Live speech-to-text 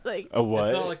like A what?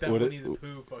 It's not like that What Winnie the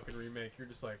Pooh fucking remake. You're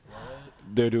just like, what?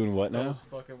 They're doing what now? Those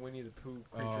fucking Winnie the Pooh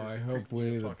creatures. I creep hope me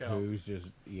Winnie the fuck out. Pooh's just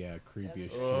creepy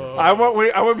as shit. I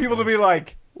want people to be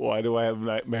like, why do I have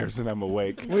nightmares and I'm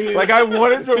awake? Winnie Like I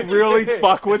wanted to really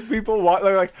fuck with people.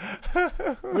 They're like,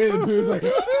 Winnie the Pooh's like,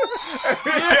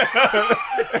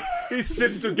 he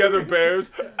stitched together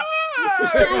bears.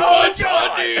 Oh,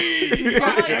 Johnny! he's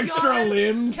got extra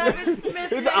limbs. Kevin Smith.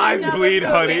 His eyes bleed,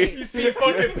 honey. You see a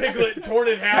fucking piglet torn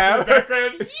in half in the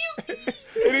background.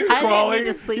 And he's I crawling. didn't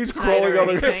need to sleep He's tonight crawling or on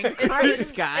the. anything. It's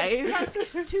disguise.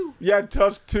 Tusk 2. Yeah,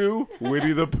 Tusk 2,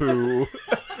 Winnie the Pooh.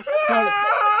 So,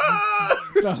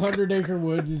 the 100-acre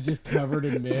woods is just covered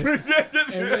in mist.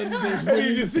 And then there's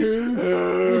Winnie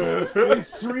the Pooh with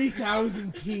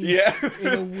 3,000 teeth. Yeah. In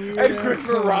a weird And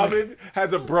Christopher Robin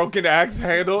has a broken axe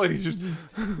handle, and he's just.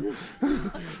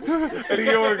 And he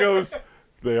goes,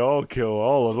 they all kill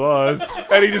all of us.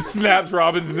 And he just snaps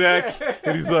Robin's neck,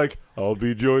 and he's like, I'll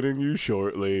be joining you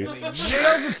shortly. And he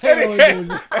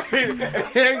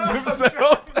hangs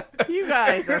himself. You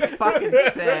guys are fucking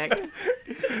sick.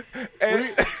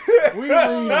 And, We read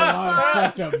a lot of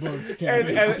fucked up books,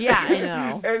 Kevin. Yeah, I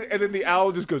know. and then the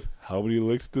owl just goes, how many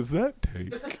licks does that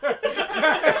take?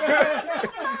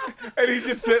 And he's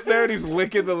just sitting there and he's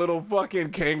licking the little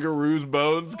fucking kangaroo's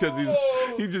bones because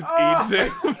he just eats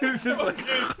it. It's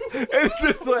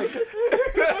just like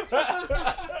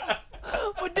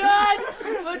We're done.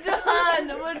 We're done.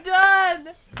 We're done.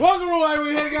 Welcome to Why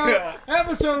We Hang Out,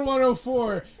 episode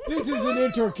 104. This is an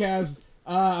intro cast.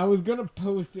 I was gonna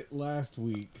post it last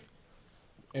week,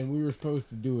 and we were supposed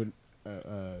to do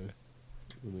an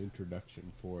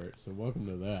introduction for it. So welcome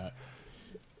to that.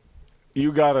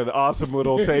 you got an awesome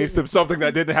little taste of something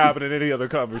that didn't happen in any other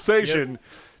conversation.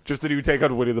 Just a new take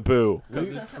on Winnie the Pooh. Because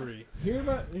it's free. You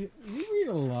read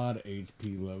a lot of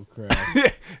H.P.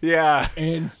 Lovecraft Yeah,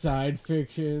 and side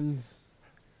fictions.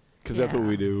 because that's what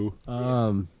we do.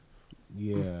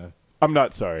 Yeah. I'm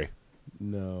not sorry.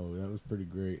 No, that was pretty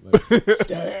great. Like,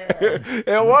 stare.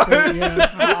 It was.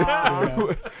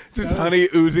 Yeah. Just honey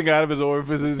oozing out of his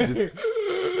orifices. Just,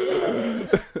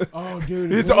 Oh,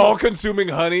 dude. it's all consuming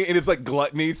honey, and it's like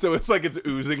gluttony, so it's like it's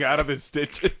oozing out of his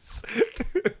stitches.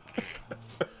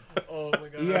 Oh my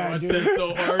god, Yeah, I watched dude. that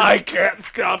so hard. I can't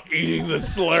stop eating the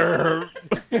slurm.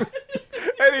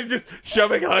 And he's just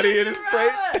shoving honey in his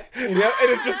face. Yeah,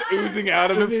 and it's just oozing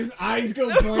out of And him. his eyes go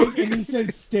blank, and he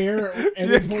says stare at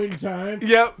any point in time.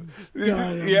 Yep.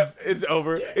 Done. Yep, it's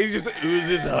over. He just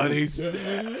oozes honey.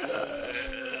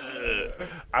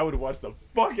 I would watch the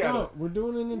fuck out of it. We're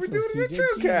doing an intro. We're doing an CJ. intro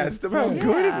cast of how Christ.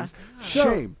 good Yeah. it is.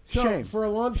 Shame. So Shame. for a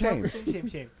long time,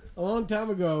 Shame. a long time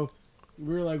ago,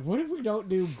 we were like, what if we don't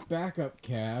do backup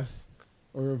casts,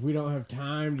 or if we don't have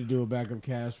time to do a backup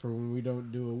cast for when we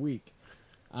don't do a week?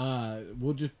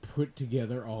 We'll just put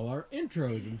together all our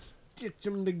intros and stitch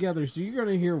them together. So you're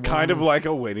gonna hear one Kind of like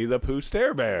a Winnie the Pooh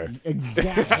stare bear.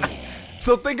 exactly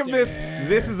So think of this.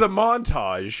 This is a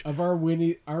montage. of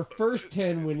our first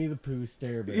 10 Winnie the Pooh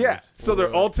stare bears. Yeah. So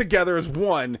they're all together as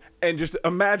one. And just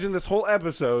imagine this whole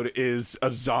episode is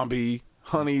a zombie,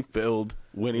 honey-filled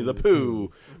Winnie the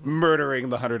Pooh murdering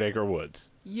the 100-acre woods.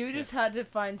 You just had to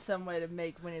find some way to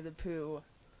make Winnie the Pooh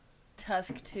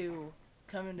Tusk 2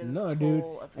 come into this No, dude.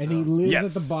 whole episode. And he lives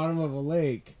Yes. at the bottom of a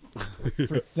lake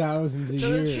for thousands of So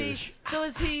years.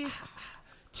 is he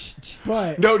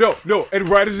But No. And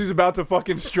right as he's about to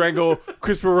fucking strangle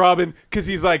Christopher Robin, because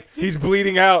he's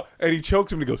bleeding out, and he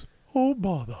chokes him and he goes, oh,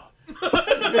 bother.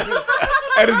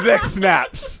 And his neck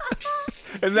snaps.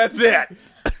 And that's it.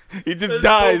 He just That's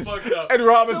dies. so fucked up. And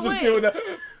Robin's So just wait. doing that.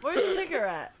 where's Tigger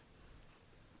at?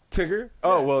 Tigger?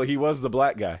 Oh, well, he was the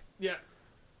black guy. Yeah.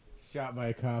 shot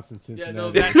by cops in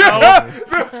Cincinnati. Yeah, no,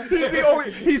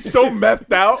 that He's so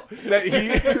methed out that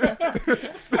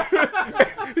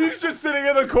he's just sitting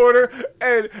in the corner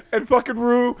and fucking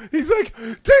Rue, he's like,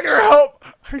 Tigger, help!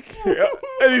 I can't.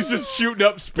 And he's just shooting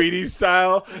up Speedy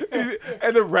style.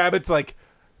 And the rabbit's like,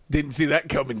 didn't see that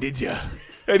coming, did ya?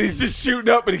 And he's just shooting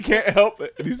up and he can't help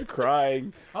it. And he's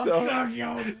crying. I'll So- suck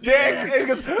your Dick! And he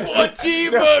goes,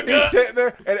 he's sitting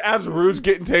there, and as Rue's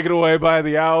getting taken away by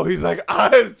the owl, he's like,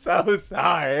 I'm so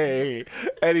sorry.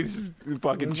 And he's just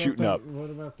fucking shooting up. What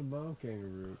about the bomb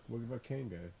kangaroo? What about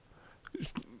Kanga?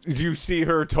 You see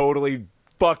her totally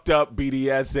fucked up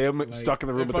BDSM, stuck in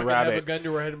the room with the have a rabbit. gun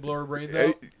to her head and blow her brains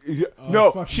out.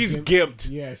 No, fucking she's gimped. gimped.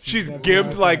 Yeah, she's that's gimped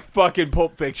what I like thought. fucking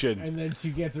Pulp Fiction. And then she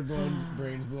gets her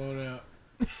brains blown out.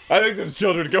 I think there's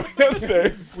children going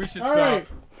upstairs. We should All stop. right.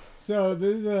 So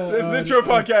this is This is the Intro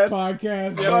Podcast.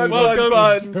 Podcast. Fun,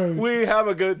 welcome. fun. We have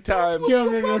a good time.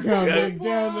 Children are coming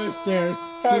down the stairs.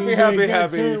 Happy, CJ happy, gets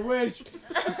happy. her wish.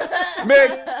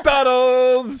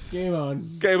 McDonald's. Game on.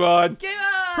 Game on. Game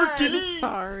on! Hercules.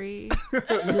 Sorry.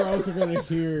 You're also gonna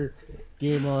hear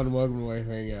Game On. Welcome to My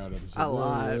Hangout. A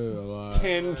lot. A lot.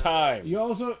 10 times. You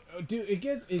also, dude,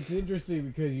 it's interesting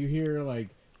because you hear like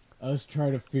us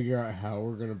try to figure out how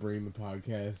we're gonna bring the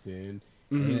podcast in,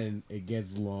 and then it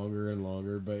gets longer and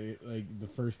longer. But like the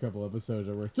first couple episodes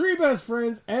are we're three best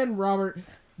friends and Robert,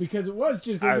 because it was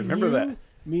just gonna I be remember you, that.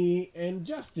 me, and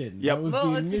Justin. Yep. That was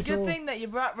Well, the it's initial... a good thing that you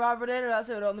brought Robert in, or else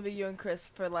it would only be you and Chris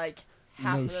for like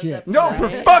half No of those shit. episodes. No,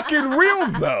 for fucking real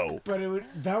though. But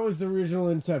that was the original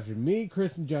inception. Me,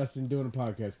 Chris, and Justin doing a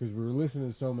podcast because we were listening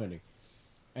to so many.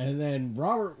 And then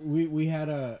Robert, we had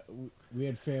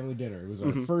family dinner. It was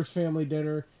our first family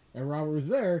dinner, and Robert was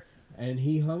there, and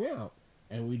he hung out,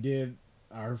 and we did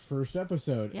our first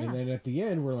episode. Yeah. And then at the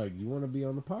end, we're like, "You want to be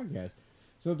on the podcast?"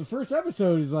 So the first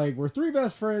episode is like we're three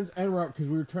best friends and Robert, because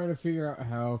we were trying to figure out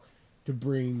how to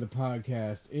bring the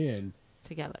podcast in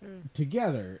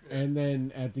together, and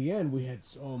then at the end we had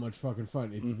so much fucking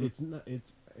fun.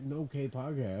 It's an okay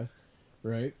podcast,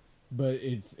 right? But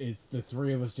it's the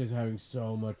three of us just having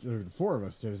so much, or the four of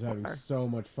us just having so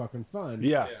much fucking fun.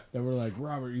 Yeah. That we're like,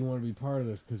 Robert, you want to be part of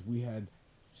this because we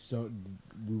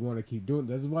want to keep doing.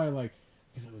 This is why, like,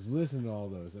 because I was listening to all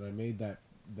those, and I made that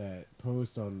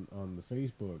post on the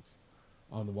Facebooks,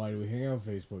 on the Why Do We Hang Out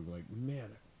Facebook. Like, man,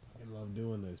 I fucking love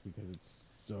doing this because it's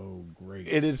so great.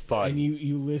 It is fun. And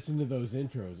you listen to those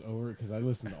intros over, because I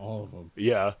listened to all of them.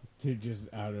 Yeah. To just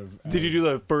out of Did you do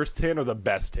the first 10 or the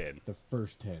best 10? the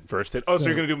first 10? First 10. Oh, so So-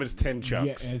 you're going to do them as 10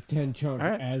 chunks. Yeah, as 10 chunks,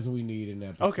 All right. as we need an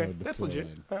episode. Okay, to that's fill legit.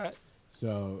 in. All right.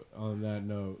 So on that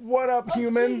note, What up, Oh,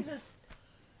 human? Jesus.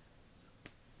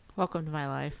 Welcome to my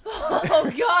life.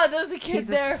 Oh God, there was a kid He's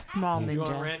there. a small You want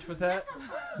to ninja. ranch with that?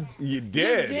 You You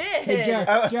did. did. hey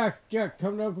Jack,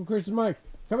 come to Uncle Chris's mic.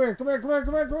 Come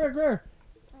here.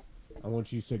 I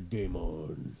want you to say game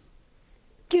on.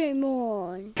 Game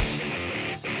on.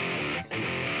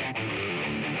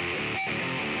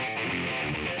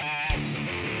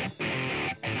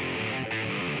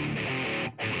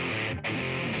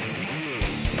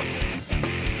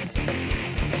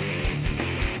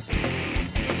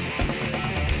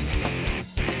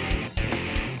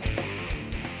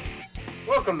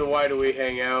 Welcome to Why Do We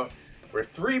Hang Out? We're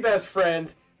three best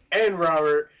friends and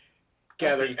Robert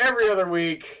gathered every other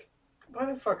week. Why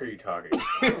the fuck are you talking?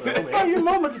 It's not your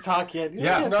moment to talk yet.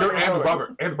 Yeah, It's not not- your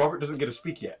moment. And Robert doesn't get to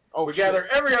speak yet. Oh, we gather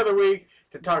every other week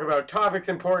to talk about topics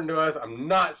important to us. I'm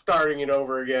not starting it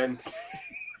over again.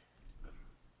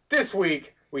 This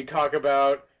week, we talk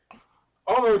about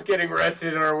almost getting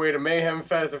arrested on our way to Mayhem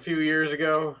Fest a few years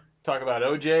ago. Talk about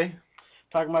OJ.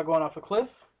 Talking about going off a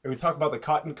cliff, And we talk about the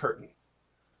cotton curtain.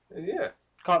 And yeah,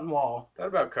 cotton wall. that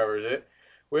about covers it.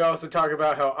 We also talk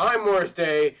about how I'm Morris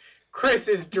Day, Chris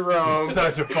is Jerome.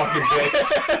 Such a fucking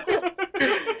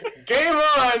bitch. Game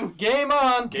on! Game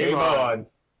on. Game on.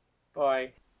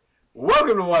 Bye.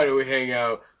 Welcome to Why Do We Hang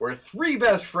Out, where three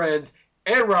best friends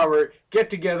and Robert get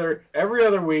together every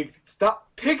other week. Stop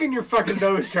picking your fucking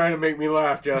nose trying to make me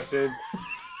laugh, Justin.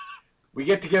 We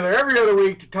get together every other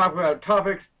week to talk about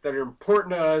topics that are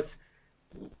important to us,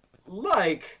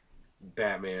 like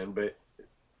Batman, but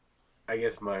I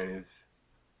guess mine is...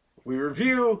 We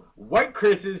review White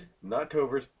Chris's, not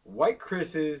Tover's, White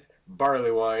Chris's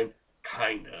barley wine,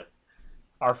 kinda.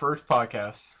 Our first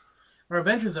podcast. Our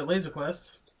adventures at Laser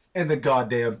Quest. And the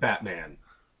goddamn Batman.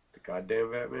 The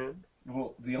goddamn Batman.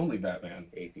 Well, the only Batman.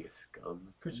 Atheist scum.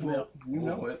 Christian Well, Bale. you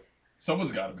know it.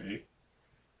 Someone's got to be.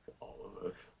 All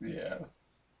of us. Yeah.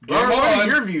 Robert, what are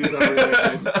your views on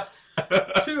religion?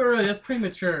 Too early. That's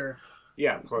premature.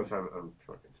 Yeah, plus I'm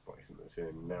fucking splicing this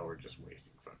in. Now we're just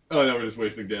wasting fun. Oh, no, we're just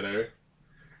wasting dead air.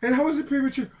 And how is it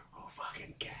premature? Who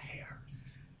fucking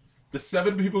cares? The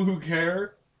 7 people who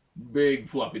care, big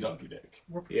floppy donkey dick.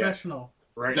 We're Yeah. professional.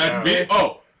 Right That's now. me.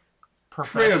 Oh,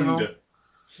 Professional. trimmed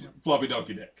floppy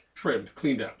donkey dick. Trimmed,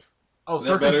 cleaned out. Oh, Is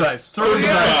that better? circumcised.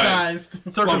 Circumcised.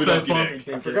 Circumcised. Circumcised Floppy floppy.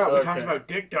 donkey I forgot we Okay. talked about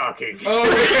dick docking. Oh,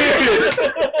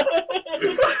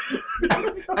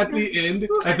 at the end,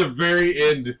 at the very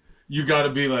end, you gotta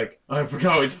be like, I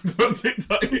forgot we talked about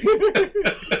TikToking.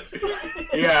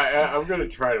 Yeah, I'm gonna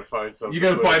try to find something. You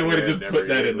gotta to find a way to put just put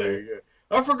that in every there. day.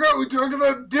 I forgot we talked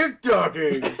about dick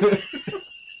docking.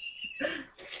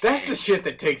 That's the shit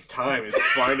that takes time, is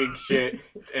finding shit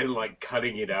and like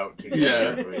cutting it out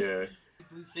together. Yeah.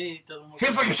 Blue Sea doesn't work.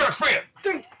 He's like a shark's friend.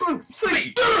 Think blue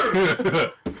sea.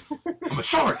 I'm a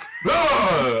shark.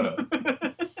 Ah!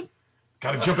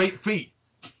 Gotta jump 8 feet.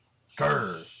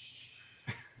 Grr.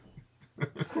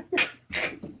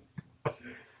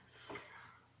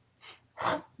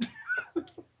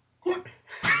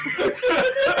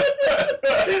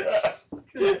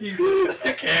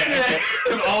 can't.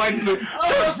 That's all I can do.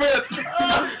 Church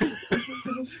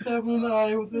fit. Stab him in the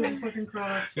eye with this fucking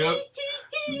cross. Yep.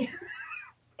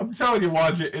 I'm telling you,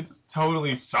 watch it. It's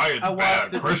totally science I watched bad,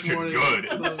 it this Christian morning. good.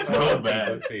 It's It's so so Go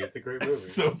bad. see, it's a great movie.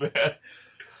 So bad.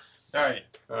 All right,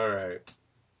 All right.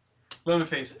 let me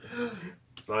face it.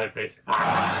 Slide face.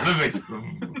 Let me see.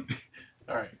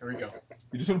 All right, here we go.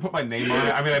 You just want to put my name on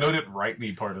it? I mean, I know you didn't write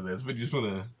me part of this, but you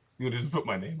just put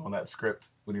my name on that script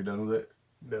when you're done with it.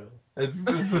 No. I love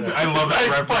that Like,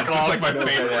 reference. fuck It's off. like my No,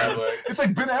 favorite Ben reference. Affleck. It's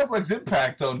like Ben Affleck's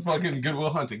impact on fucking Good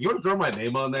Will Hunting. You want to throw my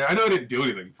name on there? I know I didn't do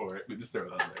anything for it, but just throw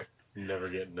it on It's never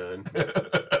getting done. there.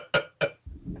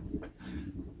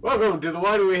 Welcome to the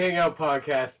Why Do We Hang Out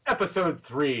podcast, episode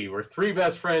 3, where three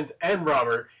best friends and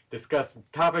Robert discuss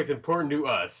topics important to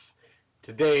us.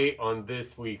 Today, on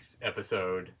this week's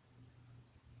episode,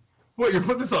 What, you're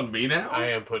putting this on me now? I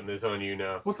am putting this on you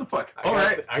now. What the fuck? I All got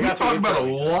right, the- I we got the talk about a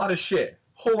intro. lot of shit.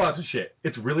 Whole lots of shit.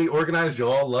 It's really organized.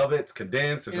 You'll all love it. It's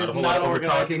condensed. There's It not a is whole not lot over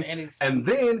organized talking. in any sense. And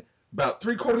then, about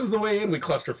 3/4 of the way in, we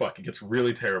clusterfuck. It gets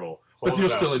really terrible. But Hold you'll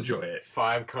it up. still enjoy it.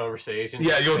 5 conversations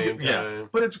Yeah, at the you'll same yeah. time.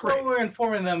 But it's great. Well, we're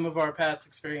informing them of our past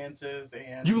experiences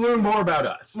and You learn more about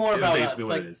us. more is about basically us.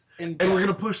 what Like, it is. in And we're depth.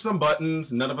 gonna push some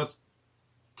buttons. None of us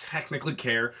technically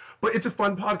care, but it's a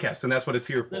fun podcast, and that's what it's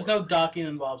here for. There's no docking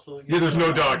involved, so yeah, there's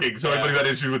no docking. So anybody got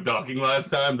issues with docking last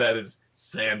time, that is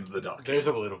sans the docking. There's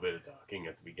a little bit of docking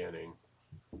at the beginning.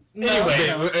 No,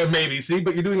 Anyway, no. maybe see,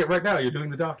 but you're doing it right now. You're doing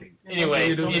the docking. Anyway,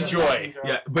 You're doing enjoy.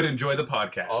 Yeah, but enjoy the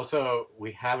podcast. Also,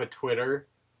 we have a Twitter.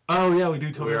 oh yeah, we do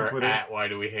We totally on are Twitter. at Why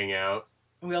Do We Hang Out.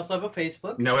 We also have a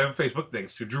Facebook. Now we have a Facebook.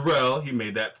 Thanks to Jarrell, he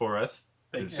made that for us.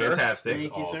 Thanks, It's sir. fantastic.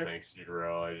 Thank you, All sir. thanks to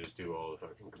Jarrell. I just do all the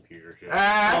fucking computer shit.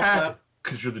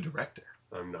 Because you're the director.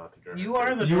 I'm not the director. You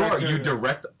are the You are. director You of this.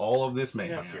 direct all of this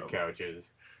mayhem. Yeah. Your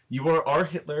couches. You are our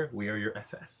Hitler. We are your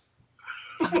SS.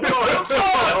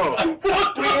 Oh, We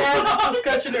had this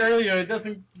discussion earlier. It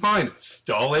doesn't. Fine.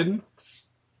 Stalin.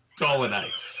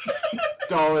 Stalinites.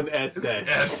 Stalin SS.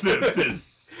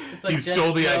 SSs. It's like You Jet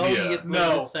stole the Snow, idea. You get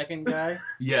No. the second guy.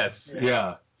 Yes. Yeah.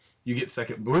 Yeah. You get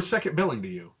second. We're second billing to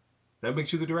you. That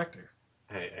makes you the director.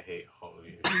 I hate all of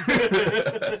you.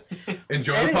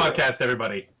 Enjoy Anyway. the podcast,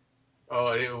 everybody.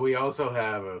 Oh, and we also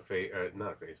have a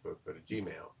not Facebook, but a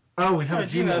Gmail. Oh, we have Yeah, a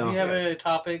Gmail, Gmail. if you have any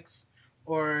topics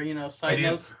or side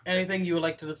Ideas. notes, anything you would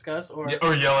like to discuss or Yeah,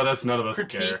 or yell at us. None of us care.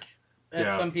 critique at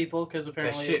Yeah. some people, because That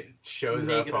apparently shit shows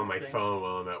up negative on my things. phone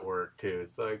while I'm at work too.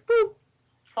 It's like, boop,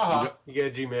 haha, you get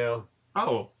a Gmail.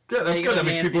 Oh, good. That's negative good. That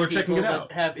means people are Nancy checking it that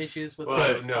out. have issues with Well,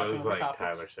 us no, it talking was over like topics.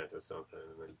 Tyler sent us something,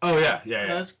 and then Oh yeah, yeah,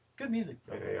 No, yeah. it's good music.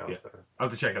 yeah, also. I'll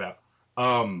have to check it out.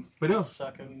 But no.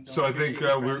 Sucking, So I think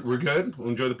we're good. We'll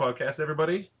enjoy the podcast,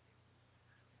 everybody.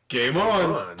 Game Come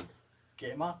on. on.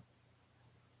 Game on.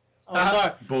 Oh,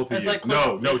 sorry. Both of It's you. like no,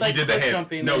 click- no, it's he like did the click hand.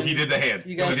 jumping No, and he did the hand.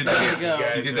 you No, guys he did the there you hand. go. You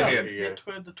guys He did the there hand. you You go.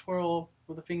 get the twirl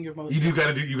with a finger motion. You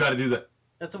gotta do that.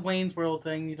 That's a Wayne's World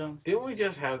thing. You don't. Didn't we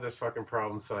just have this fucking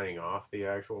problem signing off the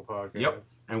actual podcast? Yep.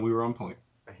 And we were on point.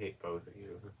 I hate both of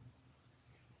you.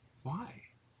 Why?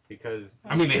 Because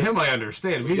I mean, him I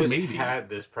understand. we Me just maybe. had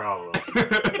this problem. We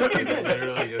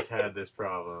literally just had this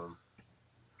problem.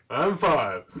 I'm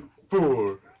 5,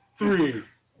 4, 3.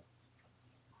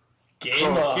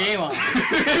 Game on. Game on.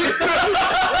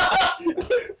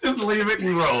 Just leave it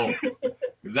and roll.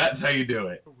 That's how you do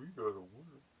it. We go to work.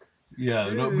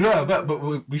 Yeah,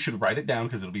 but we should write it down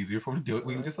because it'll be easier for him to do it.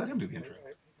 We can just let him do the intro.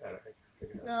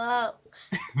 No.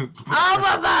 All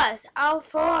of us. All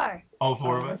 4. All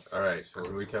 4 of us. All right, so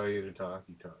when we tell you to talk,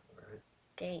 you talk. All right.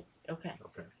 Okay. Okay.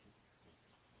 Okay.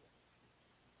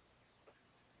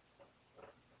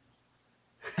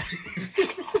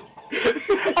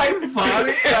 I thought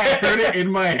it. I heard it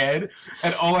in my head,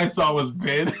 and all I saw was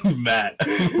Ben and Matt.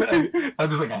 I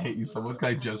was like, I hate you so much. 'Cause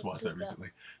I just watched that recently.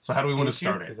 So how do we want to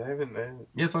start Because it? I haven't.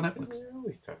 Yeah, it's on Netflix. I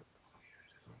always talk.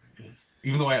 It is.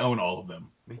 Even though I own all of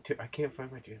them. Me too. I can't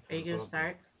find my chance. Are you gonna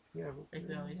start? Yeah. Like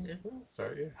we always do? We'll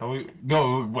start. Yeah. How we?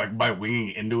 No, like by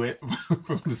winging into it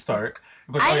from the start.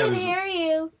 Like, I oh, yeah, can this is- hear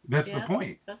you. That's Yeah. the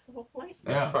point. That's the whole point.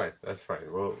 That's Yeah. fine. That's fine.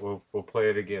 We'll play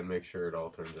it again. Make sure it all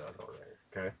turns out all right.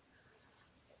 Okay.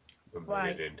 We'll bring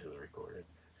Right. it into the recording.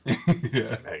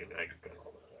 Yeah. I can cut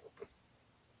all that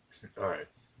open. All right.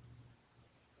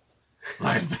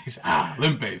 Lion face. Ah,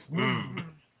 limp face. Mm.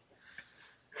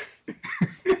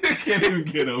 I can't even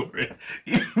get over it.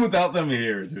 Even without them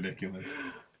here, it's ridiculous.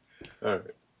 All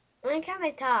right. When can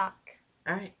I talk?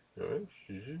 All right. All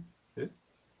right.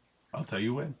 I'll tell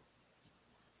you when.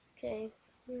 Okay.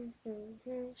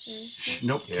 Shh,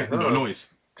 nope. Yeah. No noise.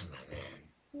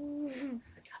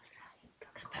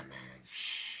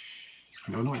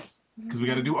 No noise. Because we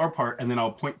got to do our part, and then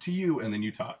I'll point to you, and then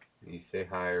you talk. You say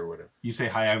hi or whatever. You say,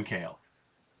 hi, I'm Kale.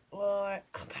 Or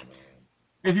I'm Batman.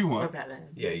 If you Or want. Batman.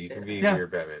 Yeah, you say can that. be Yeah. your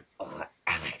Batman. Or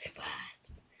I like the Flash.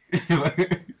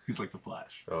 He's like the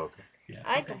Flash. Oh, okay. Yeah.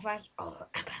 I like the Flash. Or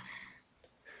I'm Batman.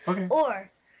 Okay.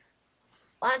 Or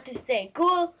want to stay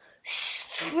cool.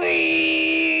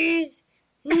 Freeze.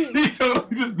 He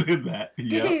totally just did that.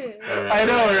 Yep. Alright, I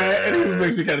know, alright, right? And it alright,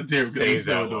 makes me kind of tear because Save he's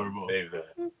so that one. adorable. Save that.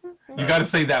 You got to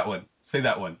say that one. Say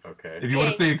that one. Okay. If you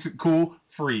want to stay cool,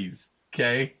 freeze.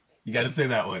 Okay? You got to say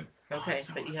that one. Okay,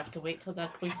 but you have to wait till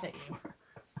Doug points at you.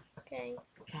 Okay.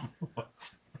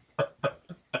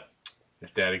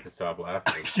 If Daddy can stop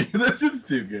laughing. That's just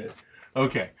too good.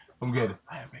 Okay. I'm good.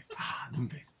 I have face. Ah, limb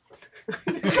face.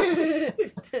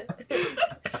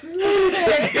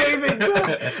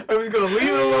 I was gonna leave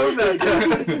it alone that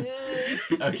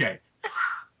time. Okay.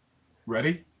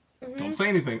 Ready? Don't say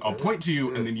anything. I'll point to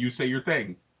you, and then you say your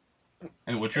thing.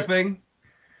 And what's your thing?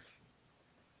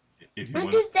 If you Want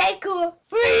want to stay cool.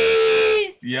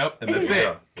 Freeze. Yep, and that's it.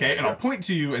 Yeah. Okay, and I'll point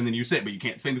to you, and then you say it, but you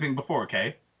can't say anything before,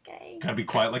 okay? Okay. Gotta be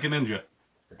quiet like a ninja.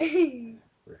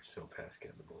 We're so past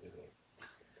getting the bully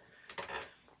though.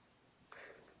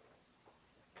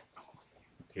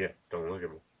 Yeah, don't look at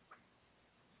me.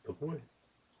 The boy.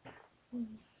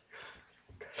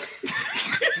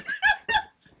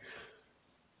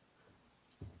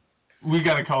 We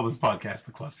gotta call this podcast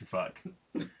the Clusterfuck.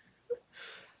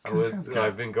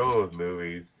 I've been going with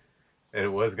movies, and it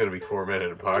was gonna be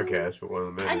 4-minute podcast, but one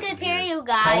of the I minutes. can is hear here. you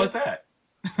Call it guys. that.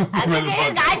 I can hear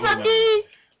you guys from these.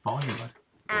 Volume, bud.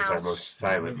 It's our Ouch. most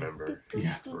silent member,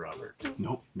 Yeah. Robert.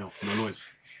 Nope, no noise.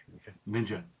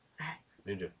 Ninja.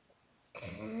 Ninja.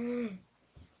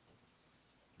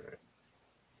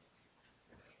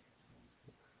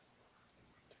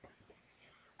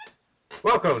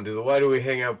 Welcome to the Why Do We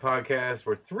Hang Out podcast.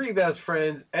 We're three best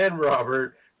friends and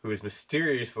Robert, who is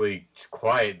mysteriously just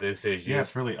quiet this issue. Yeah,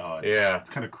 it's really odd. Yeah. It's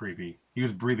kind of creepy. He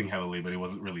was breathing heavily, but he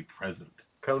wasn't really present.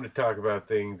 Come to talk about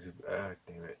things.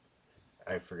 Damn it.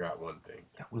 I forgot one thing.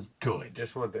 That was good.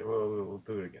 Just one thing. We'll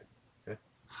do it again. Okay?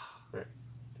 All right.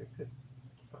 Take it.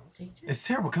 It's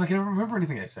terrible because I can never remember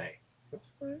anything I say. That's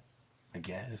fine. I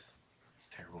guess. It's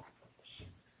terrible.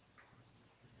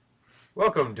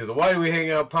 Welcome to the Why Do We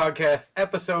Hang Out podcast,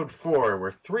 episode 4,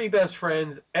 where three best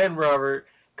friends and Robert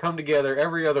come together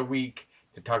every other week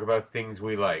to talk about things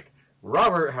we like.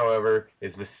 Robert, however,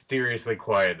 is mysteriously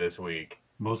quiet this week.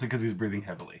 Mostly because he's breathing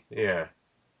heavily. Yeah,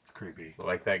 It's creepy.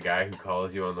 like that guy who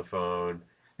calls you on the phone.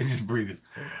 He just breathes.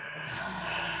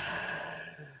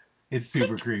 It's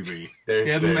super creepy. There's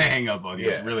Yeah, the- then they hang up on you.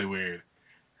 Yeah. It's really weird.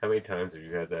 How many times have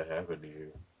you had that happen to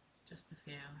you? Just a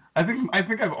few. I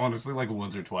think I've honestly like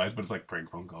once or twice, but it's like prank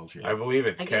phone call shit. I believe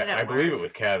it's I get it at I believe it work.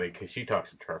 with Kathy because she talks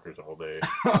to truckers all day.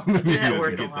 Maybe Yeah, you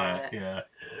work get a lot. that. Yeah.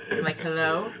 I'm like,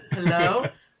 hello? Hello?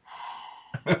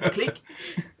 Click.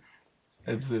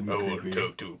 It's I want creepy. to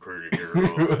talk to a pretty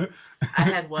girl. I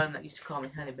had one that used to call me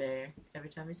Honey Bear every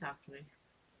time he talked to me.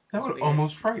 That would weird.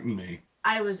 almost frighten me.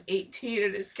 I was 18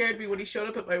 and it scared me when he showed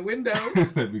up at my window.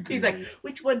 That'd be He's creepy. like,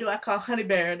 which one do I call Honey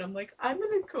Bear? And I'm like, I'm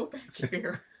going to go back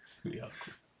here. Yeah.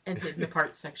 And hid in the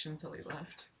parts section until he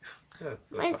left.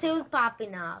 That's My tooth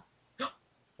popping off.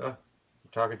 I'm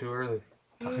talking too early.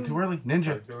 Talking too early. Ninja.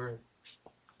 Talking too early.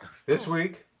 This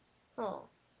week, Oh.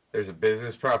 there's a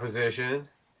business proposition.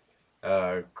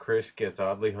 Chris gets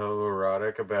oddly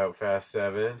homoerotic about Fast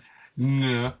 7.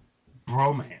 Nah.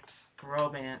 Bromance.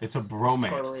 Bromance. It's a bromance.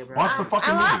 totally a Watch the bromance. fucking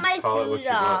I movie. want my Call it what suit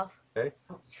you want. off. Hey,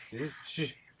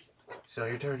 shh. It's not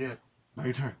your turn yet. Now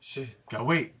your turn. Shh, Gotta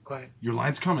wait. quiet. Your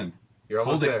line's coming. You're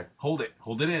almost Hold it. there. Hold it.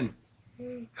 Hold it in.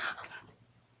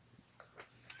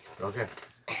 Okay.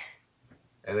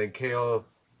 And then Kale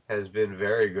has been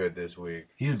very good this week.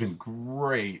 He has been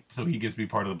great, so he gets to be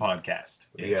part of the podcast.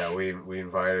 Yeah, we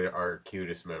invited our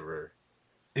cutest member.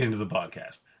 Into the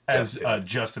podcast. As Justin.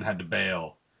 Justin had to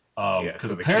bail. Yeah, Because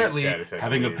so the apparently kid status had to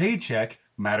having a leave. paycheck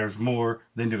matters more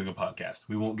than doing a podcast.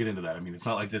 We won't get into that. I mean, it's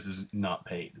not like this is not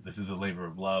paid. This is a labor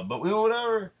of love, but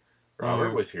whatever.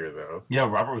 Robert was here, though. Yeah,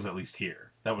 Robert was at least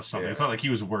here. That was something. Yeah. It's not like he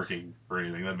was working or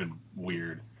anything. That'd been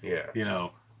weird, Yeah. you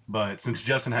know. But since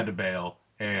Justin had to bail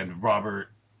and Robert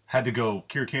had to go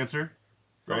cure cancer,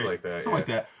 Something right? like that. Something like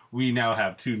that. We now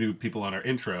have two new people on our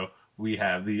intro. We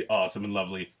have the awesome and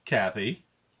lovely Kathy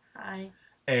Hi.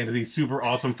 and the super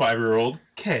awesome 5-year-old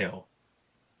Kale.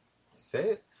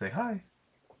 Say it. Say hi.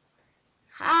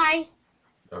 Hi.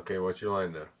 Okay, what's your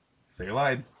line now? Say your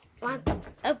line. Want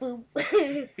a boob.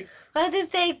 Want to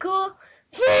say cool?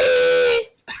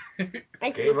 Freeze. My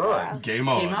Game teeth are on. off. Game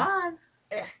on. Game on.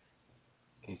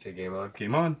 Can you say game on?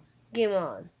 Game on. Game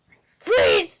on.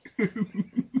 Freeze.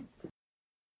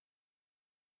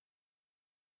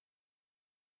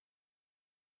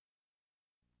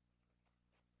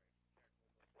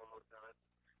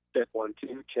 Check 1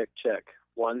 2. Check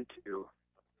 1 2.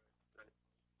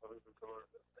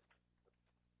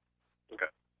 Okay.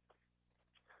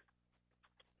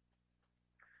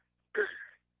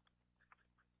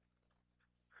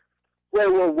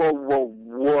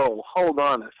 Whoa. Hold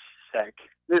on a sec.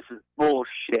 This is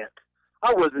bullshit.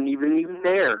 I wasn't even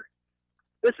there.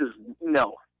 This is,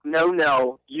 no.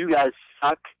 You guys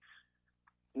suck.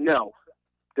 No.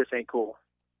 This ain't cool.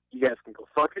 You guys can go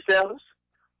fuck yourselves.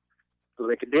 Go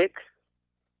lick a dick.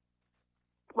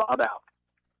 Rob out.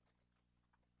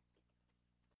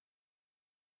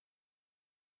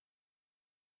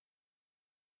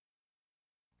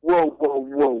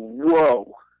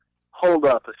 Whoa. Hold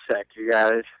up a sec, you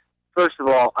guys. First of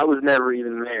all, I was never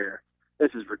even there.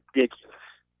 This is ridiculous.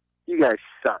 You guys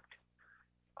sucked.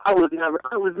 I was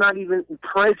not even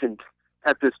present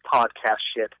at this podcast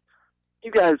shit.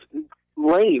 You guys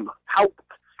lame. How?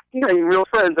 You're not even real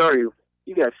friends, are you?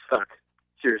 You guys suck.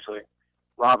 Seriously.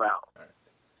 Rob out. All right.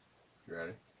 You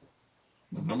ready?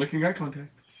 I'm not making eye contact.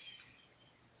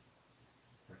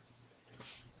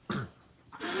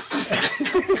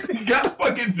 You gotta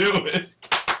fucking do it.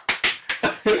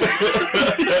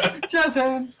 Jazz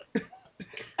hands.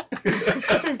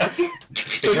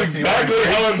 That's exactly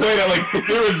how I played it. Like,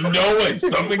 there was no way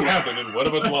something happened and one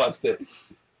of us lost it.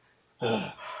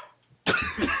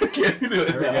 Can't do it.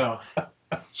 There we go.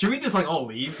 Should we just like all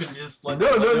leave and just like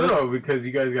No, because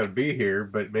you guys gotta be here,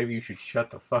 but maybe you should shut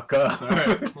the fuck up.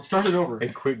 Alright, we'll start it over.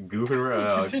 And quit goofing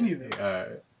around. Continue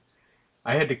then.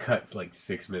 I had to cut like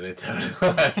 6 minutes out of the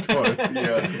last one.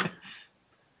 Yeah.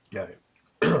 Got it.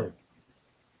 What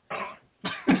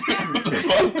the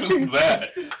fuck was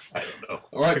that? I don't know.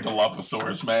 Alright,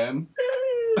 Dilophosaurus, man.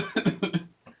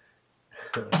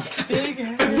 Big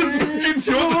It's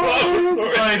so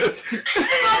Dilophosaurus.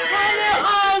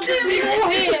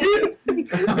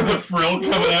 The frill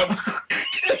coming up.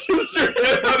 Just your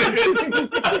head on it.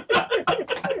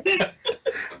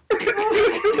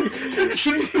 It's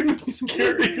the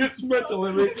scariest mental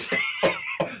image.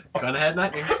 Gonna have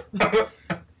nightmares.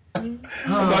 I'm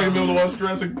not gonna be able to watch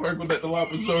Jurassic Park with that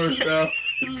Dilophosaurus now.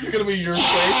 This is gonna be your face.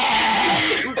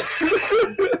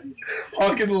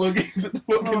 Hawking loogies at the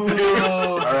fucking mirror.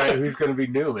 Alright, who's gonna be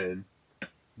Newman?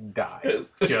 Die.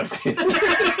 Justin.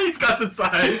 He's got the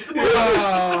size.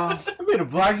 I made a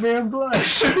black man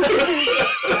blush.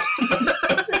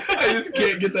 I just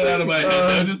can't get that out of my head.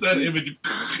 Now. Just that image,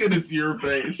 and it's your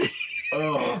face.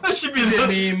 Oh, That should be the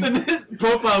meme. His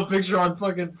profile picture on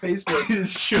fucking Facebook.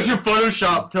 It's your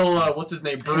Photoshop. Tell what's his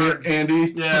name, Bird.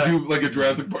 Andy, Yeah. to do like a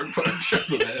Jurassic Park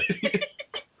Photoshop of that.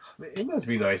 It must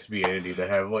be nice to be Andy to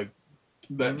have like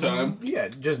That time. yeah,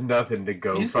 just nothing to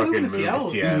go He's fucking moving move to to Seattle.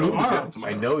 Seattle. He's moving to Tomorrow. Seattle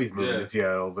tomorrow. I know he's moving Yeah. to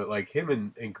Seattle, but like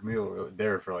him and Camille were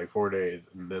there for like 4 days,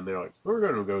 and then they're like, "We're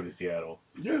gonna go to Seattle."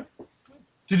 Yeah.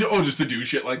 Just to do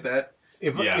shit like that?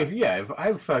 If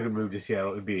I fucking moved to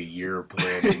Seattle, it'd be a year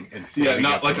planning and Yeah, saving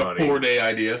not up like the a money. 4-day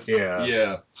idea. Yeah,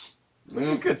 Yeah. which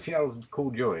is good. Seattle's a cool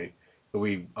joint. It'll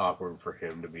be awkward for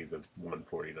him to be the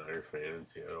 149er fan in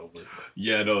Seattle, but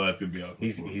Yeah, no, that's gonna be awkward.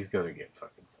 he's gonna get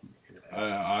fucking. His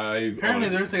ass. Apparently,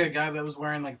 there's like a guy that was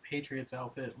wearing like Patriots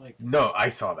outfit. Like, No, I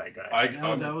saw that guy.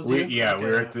 no, that was we you?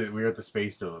 Okay, were at the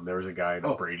Space Dome. There was a guy in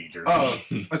a Oh. Brady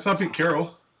jersey. I saw Pete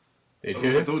Carroll. Did I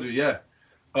you? told you, yeah.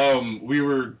 We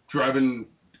were driving.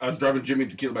 I was driving Jimmy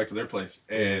and Tequila back to their place,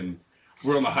 and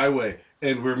we're on the highway,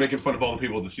 and we were making fun of all the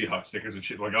people with the Seahawks stickers and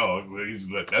shit. Like, oh,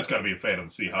 that's got to be a fan of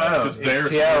the Seahawks because they're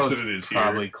worse than it is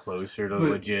probably here. closer to But-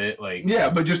 legit. Like, Yeah,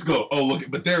 but just go. Oh, look,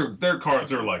 but their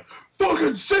cars are like fucking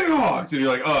Seahawks, and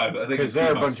you're like, oh, I think because it's there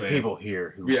are a Seahawks bunch fan. of people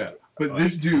here who Yeah, but like,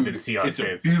 this dude, been Seahawks it's a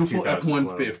fans since beautiful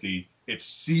 2012. F-150.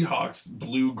 It's Seahawks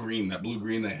blue green, that blue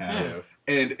green they have,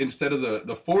 Yeah. and instead of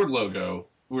the Ford logo,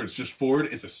 where it's just Ford,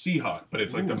 it's a Seahawk, but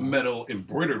it's like the metal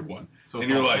embroidered one. So And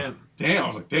it's you're all like, him. damn! I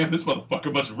was like, damn, this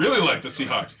motherfucker must really like the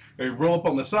Seahawks. And you roll up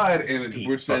on the side, and Pete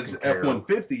where it says fucking Carroll.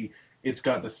 F-150, it's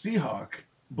got the Seahawk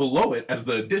below it as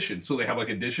the addition. So they have like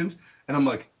additions, and I'm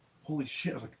like, holy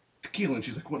shit! I was like, Tequila, and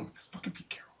she's like, what? I'm like, that's fucking Pete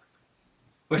Carroll.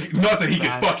 Like, not that he could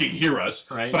That's- fucking hear us,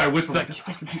 right. but I whispered, It's like, like,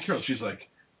 that's fucking Pete Carroll. She's like,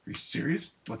 are you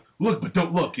serious? I'm like, look, but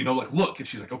don't look. Like, look. And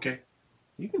she's like, okay.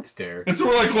 you can stare. And so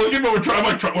we're like looking, but we're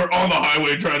we're on the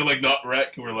highway trying to like not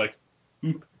wreck, and we're like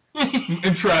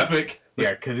in traffic.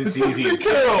 Yeah, because it's It's easy. fucking Pete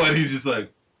Carroll, and he's just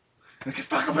like it's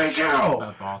fucking Pete Carroll.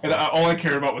 That's awesome. And all I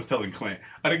cared about was telling Clint.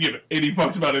 I didn't give any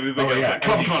fucks about anything Oh, else. yeah, Like,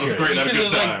 as Comic you Con was should. great, you I had a should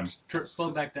good have time. like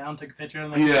slow back down, take a picture,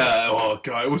 and like, Yeah, oh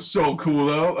god, it was so cool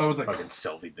though. I was like, Fucking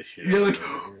selfie the shit. yeah, out like of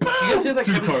it. You guys hear that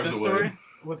 2 Kevin cars Smith away. story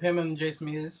with him and Jason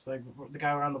Mewes, like the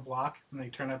guy around the block, and they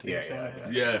turned out to be Yeah, the same yeah, guy?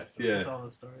 Yeah, yeah. That's all the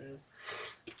story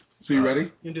is. So you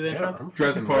ready? You do the intro? I'm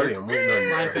Jurassic fucking Park. ready. I'm waiting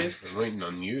on Ryan you. face. I'm waiting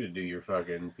on you to do your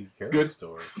fucking Pete Carroll Good.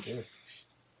 story. Yeah.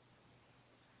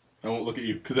 I won't look at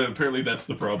you because apparently that's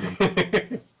the problem.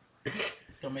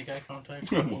 Don't make eye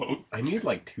contact. I won't. I need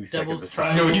like 2 seconds Devil's of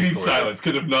Triangle. silence. No, he needs before silence this.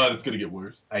 because if not, it's gonna get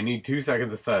worse. I need 2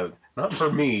 seconds of silence. Not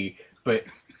for me, but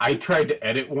I tried to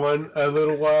edit one a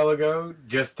little while ago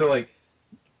just to like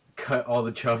cut all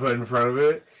the chuffa in front of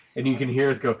it, and you can hear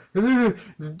us go. Welcome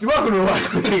to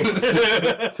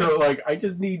Watch. So like, I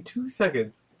just need 2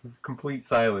 seconds of complete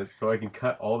silence so I can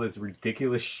cut all this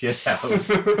ridiculous shit out.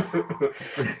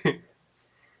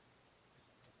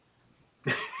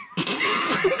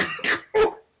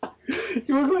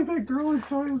 You look like that girl in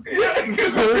Silence.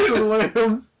 Spirits of the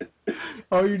Lambs.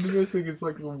 All you're missing is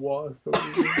like a wasp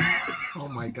over there. Oh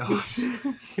my gosh.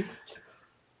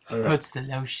 Alright. Puts the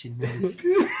lotion in his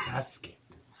basket.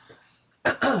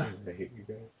 I hate you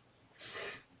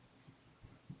guys.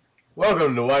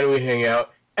 Welcome to Why Do We Hang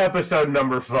Out, episode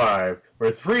number 5.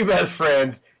 We're 3 best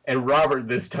friends, and Robert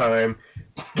this time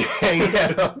hang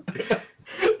out.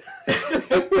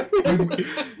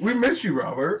 We missed you,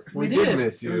 Robert. We did. did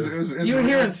miss you. It was You were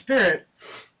here in spirit.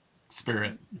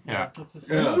 Spirit. Yeah.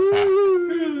 That's a Yeah.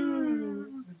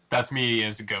 That's me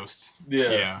as a ghost. Yeah.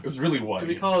 Yeah. It was really white. Do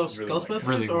we call it It was really Ghostbusters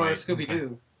Really or white. Scooby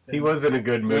Doo? He was in a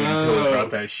good mood until he brought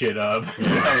that shit up.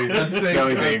 white. I'd say, Now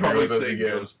he's I'd angry probably with us say again.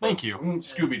 Ghostbusters. Thank you.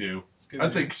 Scooby Doo. Scooby-Doo.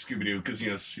 I'd say Scooby Doo because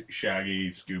Shaggy,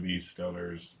 Scooby,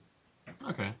 Stoners.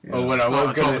 Okay. Oh, when I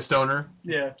was so I'm gonna... a stoner?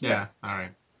 Yeah. Yeah.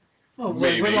 Alright. Oh,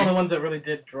 Maybe. we're the only ones that really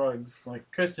did drugs. Like,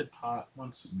 Chris did pot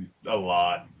once. A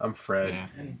lot. I'm Fred. Yeah.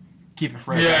 And, Keep it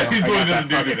fresh. Yeah, he's I the got one that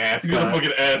that dude. fucking ass He's got a cut.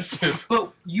 fucking ass.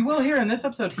 but you will hear in this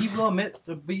episode, he will admit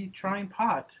to be trying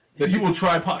pot. That he will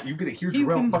try pot. You get to hear He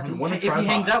Jarrell can- fucking want to if try he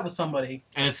hangs pot. out with somebody.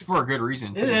 And it's for a good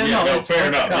reason, too. Yeah, Yeah, no, it's fair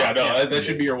worth the enough. Yeah, cost, no, yeah. that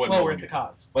should be your one. Well worth the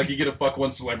cause. Like you get to fuck one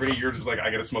celebrity, you're just like,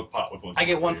 I gotta smoke pot with one. I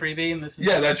get one celebrity. freebie, and this is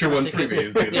Yeah, that's your one freebie.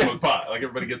 Is to get to Yeah. smoke pot. Like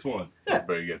everybody gets one.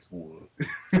 Everybody gets one.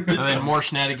 And then more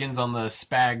shenanigans on the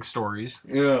spag stories.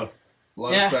 Yeah. A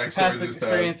lot Yeah, of backstories past this time.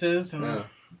 experiences, and Yeah.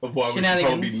 Of why we should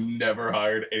probably be never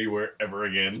hired anywhere ever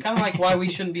again. it's kind of like why we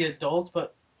shouldn't be adults,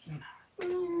 but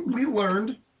We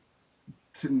learned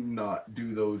to not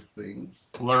do those things.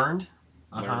 Learned?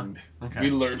 Uh-huh. Learned. Okay. We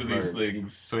learned these Learned.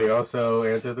 things. So we also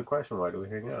answered the question, why do we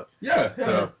hang out? Yeah.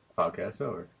 So, podcast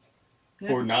over.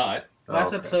 Yeah. Or not. last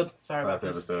okay. episode. Sorry Last about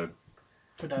this. episode.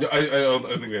 We're done. No, I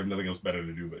think we have nothing else better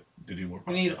to do but to do more podcasts.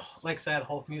 We need like sad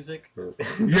Hulk music. Yeah,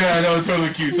 I know, it's totally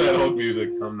cute sad Hulk music.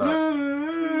 I'm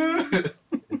not.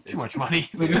 Too much money.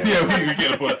 Yeah, we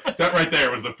get that right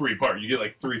there was the free part. You get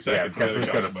like 3 Yeah, seconds. because and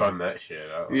it's then it gonna comes fund that shit.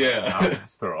 Yeah. I'll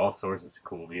just throw all sorts of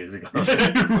cool music on,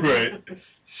 back. Right.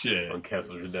 Shit. on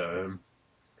Kessler's dime.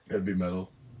 That'd be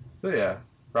metal. So yeah,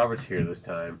 Robert's here this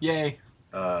time. Yay.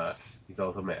 He's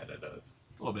also mad at us.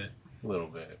 A little bit. A little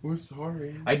bit. We're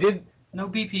sorry. I did. No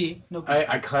BP. No BP.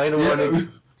 I kind of wanted.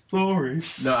 Sorry.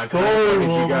 No, I kind Sorry, of wanted you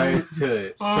Robert. guys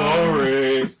to.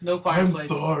 Sorry. no I'm fireplace.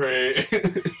 sorry.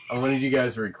 I wanted you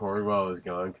guys to record while I was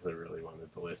gone because I really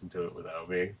wanted to listen to it without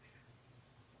me.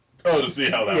 Oh, to see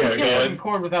how that Yeah, was We can't going.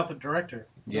 record without the director.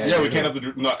 Yeah, we can't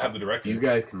have not have the director. You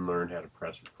guys can learn how to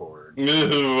press record. That's a whole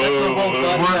We're button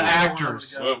that I don't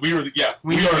actors. know where to go.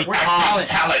 We were We are are acting talent.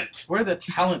 talent. We're the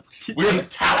talent. We're the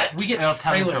talent. We get El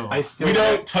trailers. Talento. I still We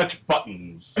don't touch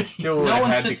buttons. I still No would have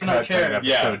one had to sits in our cut chair. that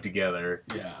episode Yeah. together.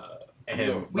 Yeah.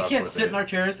 And We fuck can't with sit it. in our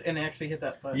chairs and actually hit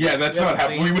that button. Yeah, that's We have not to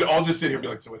happening. wait. We would all just sit here and be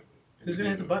like, so wait. Who's gonna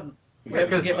hit the button? We Yeah, have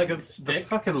to 'cause get like a The stick.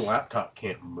 fucking laptop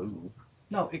can't move.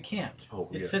 No, it can't. Oh,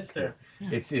 It yeah. sits there.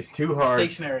 It's too hard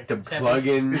Stationary. to It's heavy. plug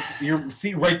in. You're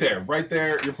see right there.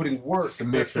 You're putting work. The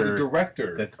That's for the mixer.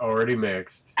 director. That's already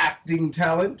mixed. Acting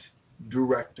talent.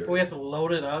 Director. But we have to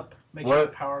load it up. Make What? sure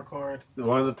the power cord.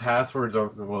 One of the passwords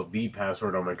on the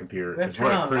password on my computer We have is to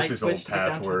one turn of on a light Chris's old switch to get down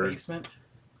to the passwords. basement.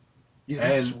 Yeah,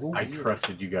 that's And so I weird.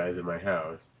 trusted you guys in my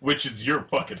house. Which is your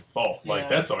fucking fault. Like Yeah.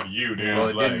 that's on you, dude. Well,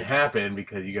 it Like, didn't happen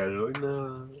because you guys were like,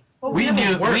 no. Well, We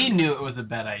haven't worked. knew it was a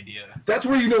bad idea. That's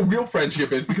where you know real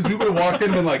friendship is because we would have walked in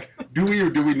and been like, do we or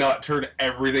do we not turn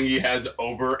everything he has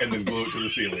over and then glue it to the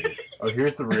ceiling? Oh,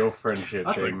 here's the real friendship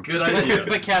That's a thing. good But, idea.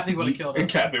 but Kathy would have killed And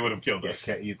us. Kathy would have killed Yeah, us.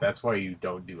 that's why you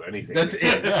don't do anything. That's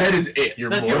it. That is it. You're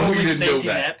That's more- your Oh, only you didn't know safety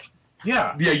that. net.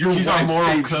 Yeah. Yeah, your She's our wife moral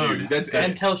saves code. you. That's it.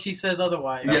 Until she says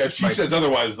otherwise. Yeah, if she my- says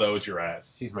otherwise, though, it's your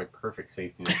ass. She's my perfect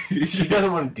safety net. She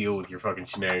doesn't want to deal with your fucking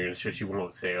shenanigans, so she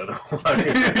won't say otherwise.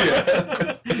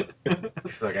 Yeah.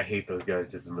 She's like, I hate those guys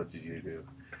just as much as you do.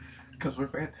 Because we're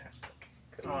fantastic.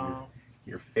 Uh,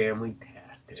 You're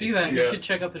family-tastic. speaking of that, Yeah. you should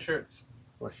check out the shirts.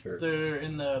 What shirt? They're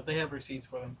in the. They have receipts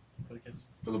for them for the kids.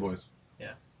 For the boys.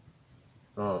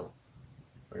 Oh.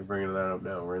 Why are you bringing that up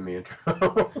now? We're in the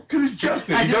intro. Because it's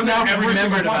Justin. I He just does now that every single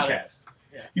remembered about it. podcast.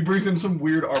 Yeah. He brings in some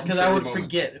weird arbitrary Because I would moments.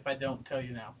 forget if I don't tell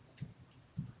you now.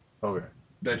 Okay.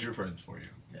 That's your friends for you.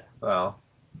 Well,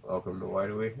 welcome to Why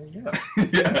Do We Hang Out?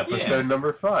 Yeah. Episode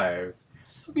number 5.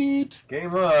 Sweet.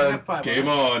 Game I on. have 5. Game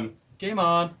on. Game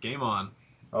on. Game on.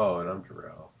 Oh, and I'm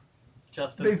Jarrell.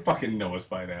 Justin. They fucking know us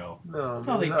by now. No,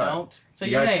 No, they not. don't. So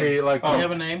You your gotta treat name. it like Do you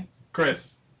have a name?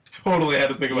 Chris. Totally had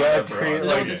to think about Yeah, that, bro. treat I it Is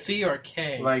that like with a it. C or a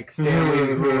K? like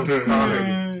Stanley's Rules of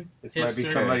Comics. This might be Hipster.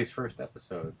 somebody's first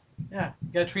episode. Yeah, you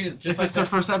gotta treat it just If like it's their that.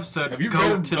 first episode, Have you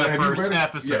go read, to the have you first read,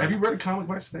 episode. Yeah, have you read a comic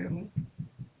by Stanley?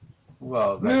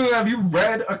 Well, that, No, have you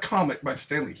read a comic by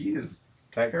Stanley? He is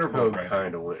that terrible code right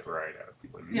kind of went right out the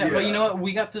window. Yeah, but you Yeah. know what?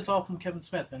 We got this all from Kevin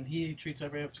Smith, and he treats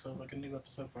every episode like a new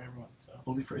episode for everyone. So,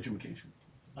 only for education.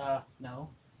 no.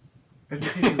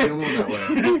 Education's the only one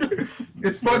that way.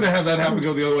 It's fun to have that happen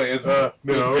go the other way, isn't it?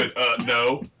 No. It's good.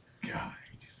 No. God.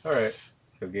 All right.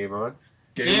 So game on.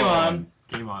 Game on.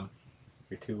 Game on.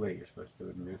 You're too late. You're supposed to do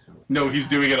it new. No, he's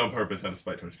doing it on purpose out of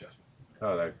spite towards Justin.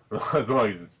 Oh, that, as long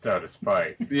as it's out of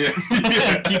spite. Yeah.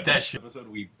 Keep that shit. Episode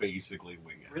we basically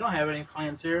wing it. We don't have any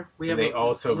plans here. We have They a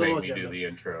also little make me agenda. do the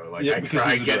intro. Like Yeah, I because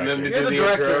tried he's the getting them to director. do You're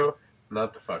the the director. intro.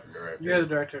 Not the fucking director. You're the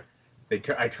director.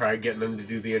 I tried getting them to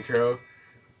do the intro.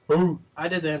 Oh, I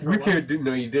did the intro. we once. can't do.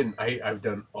 No, you didn't. I've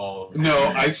done all of them. No,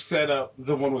 I set up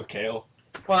the one with Kale.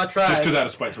 Well, I tried. Just because out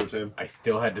of spite towards him. I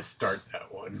still had to start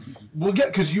that one. Well, yeah,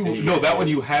 because you... Yeah, No, that yeah. one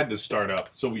you had to start up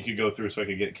so we could go through so I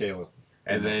could get Kale.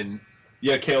 And then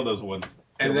Yeah, Kale does one.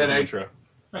 And Kale then does the I- intro.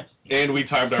 Nice. And we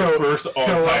timed So- our first so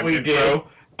what all-time we intro did-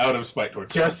 out of spite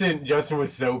towards him. Justin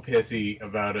was so pissy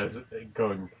about us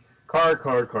going car.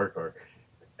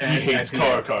 He And hates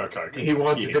at the car. end, He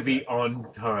wants it to hates be that.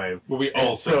 on time. But we And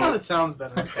also... so- I thought it sounds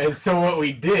better. And so what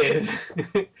we did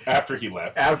after he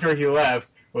left. after he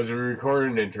left was we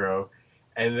recorded an intro,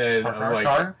 and then I'm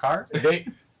like, car.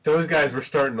 those guys were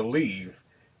starting to leave,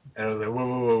 and I was like,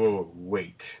 whoa,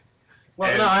 wait. Well,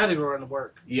 And- no, I had to go run to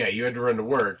work. Yeah, you had to run to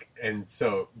work, and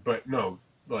so, but no,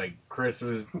 like Chris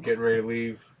was getting ready to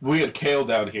leave, We had Kale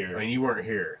down here. and you weren't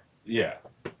here. Yeah.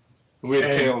 We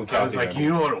had Kale and And Kathy I was like, down you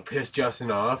know what'll piss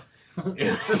Justin off?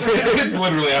 It's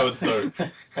literally how it starts.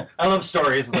 I love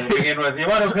stories that begin with you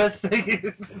want to piss.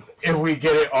 If we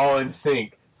get it all in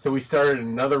sync. So we started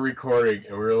another recording,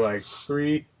 and we were like,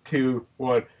 3, 2,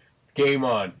 1, game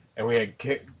on. And we had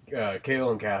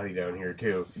Kale and Kathy down here,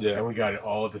 too. Yeah. And we got it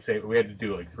all at the same... We had to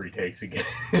do, like, 3 takes again.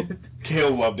 Kale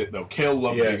loved it, though. Kale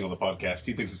loved Yeah. being on the podcast.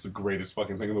 He thinks it's the greatest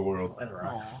fucking thing in the world.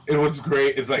 Aw. And what's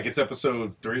great is, like, it's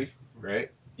episode 3,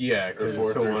 right? Yeah, because Or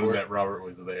it's the 4, one 4. that Robert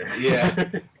was there. Yeah.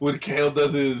 When Kale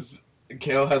does his...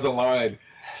 Kale has a line.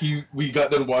 We got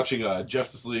done watching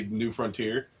Justice League New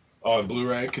Frontier on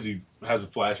Blu-ray because he has a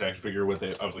Flash action figure with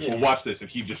it. I was like, well, watch this. And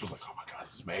he just was like, oh my god,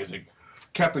 this is amazing.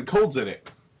 Captain Cold's in it.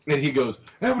 And he goes,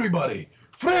 everybody,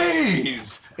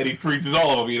 freeze! And he freezes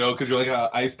all of them, you know, because you're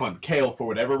like Ice Punch. Kale, for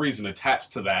whatever reason,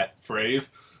 attached to that phrase.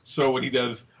 So when he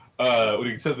does, when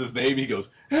he says his name, he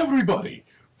goes, everybody,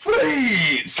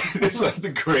 freeze! It's like the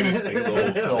greatest thing in the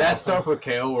whole So that stuff with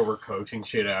Kale where we're coaching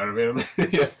shit out of him,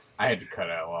 Yeah. I had to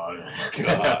cut out a lot of it.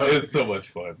 God, it's so much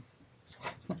fun.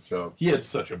 So He has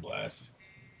such a blast.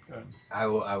 I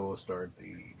will start the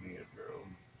intro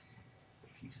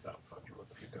if you stop fucking with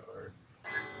the guitar.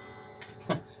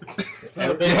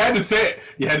 You had to say it.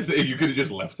 You had to say it. You could have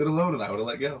just left it alone, and I would have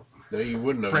let go. No, you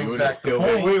wouldn't have. Brings You would have back the still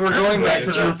point. been. We were going back to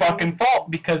Right, your so- fucking fault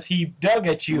because he dug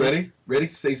at you. Ready? Ready?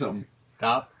 Say something.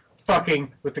 Stop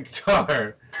fucking with the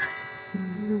guitar.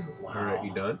 Wow. All right,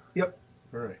 you done? Yep.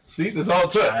 All right, See, that's all it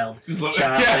took. Child. Just let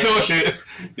Child. Yeah, no shit.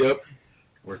 Yep.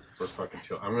 we're fucking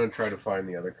chill. I'm gonna try to find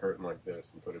the other curtain like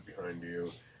this and put it behind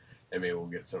you, and maybe we'll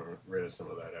get rid of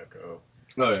some of that echo.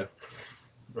 Oh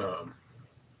yeah.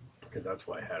 Because that's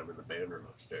why I had him in the band room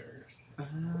upstairs.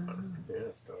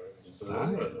 Yeah, stars.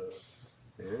 Science.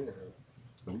 Yeah.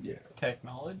 Oh yeah.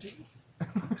 Technology.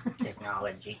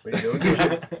 Technology. What are you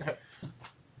doing?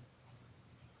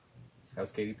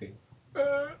 How's KDP?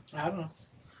 I don't know.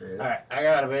 Yeah. Alright, I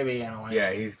got a baby and a wife.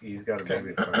 Yeah, he's got a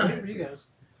baby. To Where find you guys?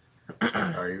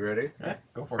 Are you ready?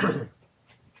 Go for it.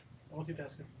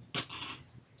 Multitasking.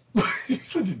 You're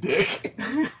such a dick.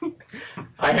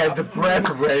 I had the breath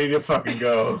ready to fucking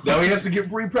go. Now he has to get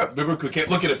pre-prep. Remember, we can't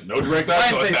look at it. No direct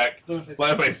eye contact.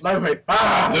 Flat face. My face.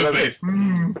 Ah! Lip face.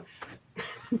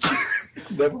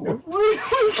 Never works. Why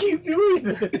do you keep doing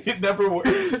this? It never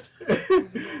works.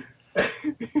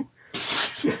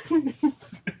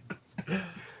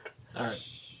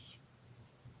 Alright.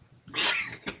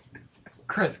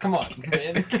 Chris, come on,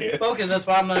 man. Focus, that's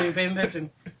why I'm not even paying attention.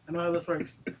 I know how this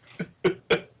works.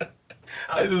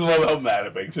 I just love how mad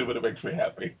it makes him, but it makes me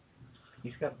happy.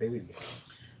 He's got a baby again.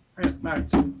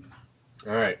 Alright.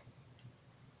 All right.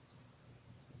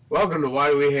 Welcome to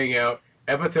Why Do We Hang Out,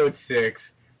 episode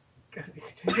 6. God,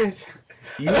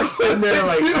 you were sitting there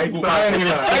like I saw.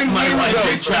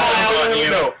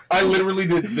 I literally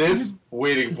did this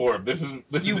waiting for him. This is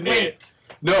it.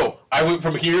 No, I went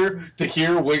from here to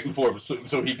here waiting for him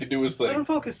so he could do his Let him thing.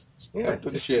 focus. Yeah, After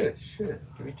the shit. Shit.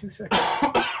 Give me 2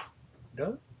 seconds.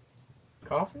 Done?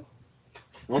 Coffee?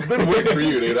 I've been waiting for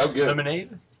you, dude. I'm good.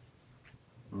 Lemonade?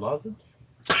 Lozenge?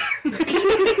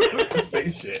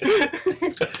 Say shit.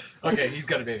 Okay, he's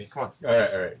got a baby. Come on.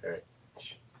 All right.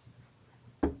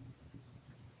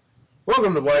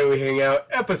 Welcome to Why Do We Hang Out,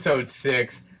 episode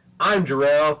 6. I'm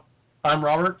Jarrell. I'm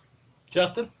Robert.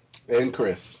 Justin. And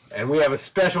Chris. And we have a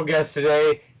special guest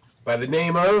today by the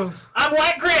name of... I'm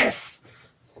White Chris!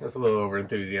 That's a little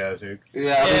over-enthusiastic.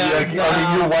 Yeah, I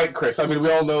mean, you're white, Chris. I mean,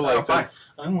 we all know, like, this.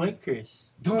 I'm White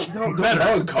Chris. Don't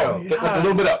call me. A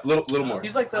little bit up, little more.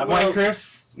 He's like that. I'm White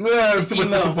Chris. No, too much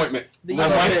Emo. disappointment. The I'm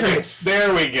emo White kid. Chris.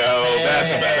 There we go.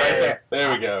 That's better right there.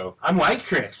 There we go. I'm White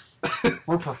Chris. We're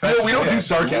No, professional. we don't do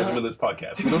sarcasm in this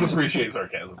podcast. We don't appreciate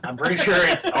sarcasm. I'm pretty sure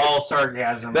it's all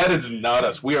sarcasm. That is not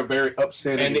us. We are very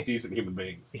upstanding And- and decent human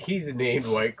beings. He's named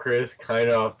White Chris kind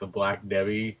of off the Black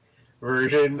Debbie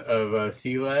version of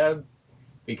C-Lab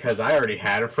because I already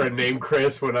had a friend named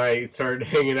Chris when I started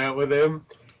hanging out with him.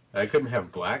 I couldn't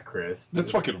have Black Chris.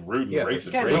 That's fucking rude and Yeah. racist.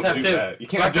 You can't Don't have do two. that. You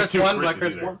can't Black have just Chris two 1, Black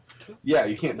Chris's Chris either. 4. Yeah,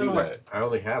 you can't do No. that. I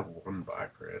only have one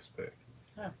Black Chris, but...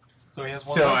 So he has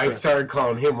one So White I Chris. started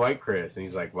calling him White Chris, and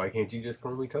he's like, why can't you just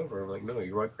call me Topher? I'm like, no,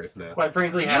 you're White Chris now. Quite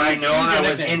frankly, had I known I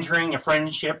was entering a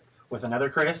friendship with another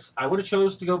Chris, I would have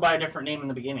chose to go by a different name in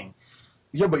the beginning.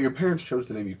 Yeah, but your parents chose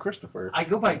to name you Christopher. I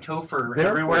go by Topher Therefore-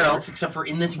 everywhere else except for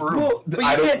in this room. Well, But you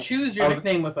can't choose your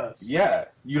nickname with us. Yeah,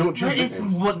 you don't choose But it's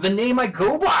nicknames. what the name I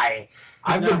go by.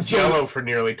 I've been Jello for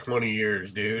nearly 20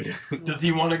 years, dude. Does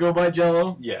he want to go by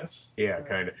Jello? Yes. Yeah,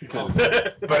 kind of. Kind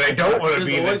of. But I don't want to There's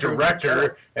be the always room for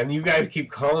director, and you guys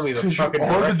keep calling me the Because you fucking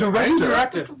are the director.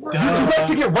 director. Director. You're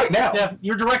directing it right now. Yeah.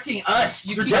 You're directing us.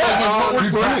 You're Yeah, telling us what we're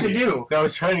you're supposed to doing do. I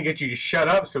was trying to get you to shut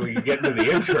up so we could get into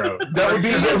the intro. That would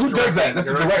be who does that?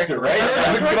 That's the director, right?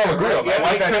 I think we can all agree on that. Yeah,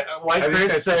 White, that's- White I think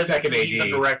Chris that's the says second he's the AD.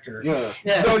 director. Yeah.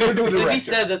 Yeah. No, you're doing If director. he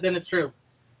says it, then it's true.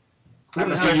 I'm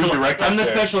the That's what you special, direct I'm the out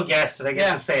there. special guest that I get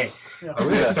Yeah. to say. Yeah. I'm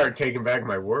going Yeah. to start taking back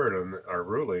my word on our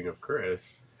ruling of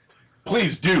Chris.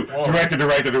 Please do. Director.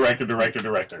 Director.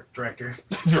 Director.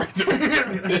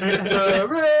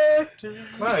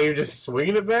 Wow, you're just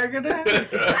swinging it back at it?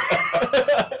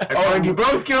 I find you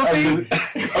both guilty. I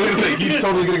was gonna say he's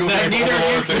totally gonna go. Now, with neither of you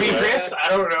Overlord can be too, right? Chris. I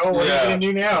don't know. What are Yeah. you going to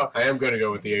do now? I am going to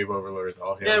go with the Abe Overlords.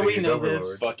 All hail Yeah, the we Abe know Overlords.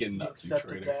 this. Fucking Nazi Accepted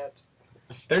traitor. that.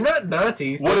 They're not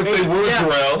Nazis. What if they were, Yeah,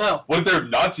 Jarrell? no. What if they're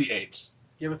Nazi apes?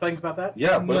 You ever think about that?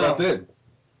 Yeah, what No. about then?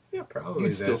 Yeah, probably.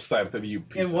 You'd still side with them, you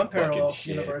piece In one of fucking parallel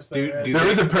shit. universe, Dude, there dude, There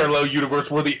is a parallel universe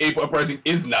where the ape uprising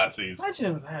is Nazis.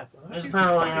 Imagine that. Though. There's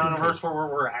apparently a universe where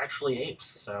we're actually apes,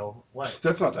 so what?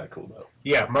 That's not that cool though.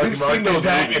 Yeah, Marky We've Mark seen did those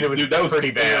that, movies, and it was dude. That was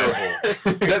pretty bad.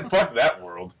 terrible. Fuck that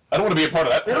world. I don't want to be a part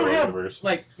of that They don't parallel have universe.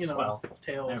 like you know Well,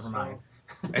 tails. never mind.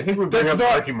 I think we bring That's up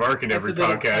not- Marky Mark in every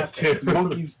That's the thing. podcast, too.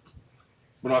 Monkeys.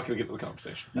 We're not going to get to the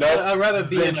conversation. So. No, I'd rather This is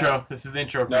be the in intro. that. This is the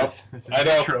intro, no. Chris. This is I the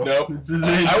know. intro. No, This is the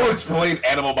I intro. will explain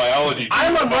animal biology. to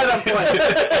I'm you. on right on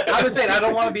point. I'm just saying I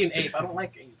don't want to be an ape. I don't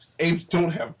like apes. Apes don't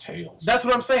have tails. That's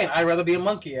what I'm saying. I'd rather be a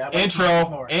monkey. I like monkeys Intro.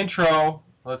 more. Intro.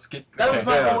 Let's get. That was okay.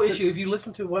 my Yeah. whole issue. If you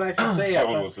listen to what I should say, I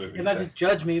after, will listen to what and you not say. just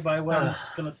judge me by what I'm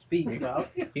gonna speak about.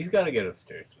 He's got to get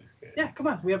upstairs. Please, kid. Yeah, come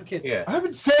on. We have a kid. Yeah. I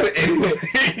haven't said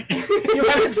anything. You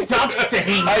haven't stopped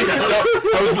saying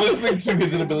I was listening to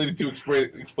his inability to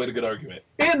explain a good argument.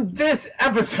 In this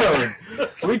episode,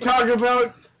 we talk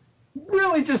about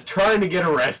really just trying to get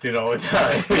arrested all the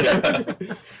time.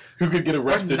 Who could get Or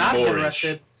arrested not get more?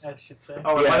 arrested, I should say.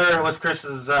 Oh, and Yeah. whether it was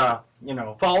Chris's,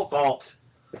 fault.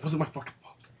 It wasn't my fucking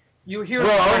fault. You hear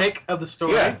Well, the verdict of the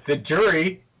story. Yeah, the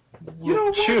jury You know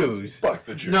will what? choose. Fuck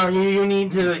the jury. No, you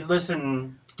need to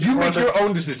listen. You make for your the-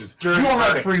 own decisions. You jury all have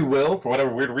verdict. free will for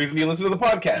whatever weird reason you listen to the Do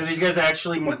podcast. these guys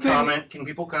actually But they- comment? Can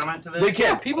people comment to this? They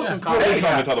can. People can They comment. can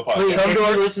comment on the Please, podcast. if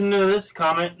you listen to this,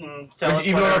 comment and tell Like, us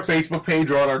even on our whether it's- Facebook page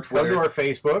or on our Come to Twitter. our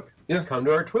Facebook. Yeah. Come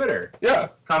to our Twitter. Yeah.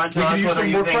 comment we to can us use whether some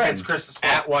you more think friends. it's Chris's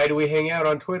fault. At Why Do We Hang Out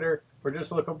on Twitter, or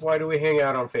just look up Why Do We Hang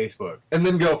Out on Facebook. And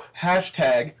then go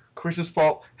hashtag Chris's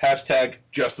fault, hashtag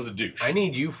just as a douche. I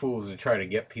need you fools to try to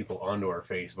get people onto our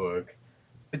Facebook.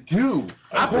 I do.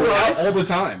 I pull it out all the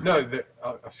time. No,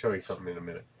 I'll show you something in a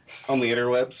minute. On the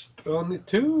interwebs. On the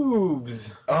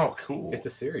tubes. Oh, cool. It's a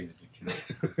series, did you know?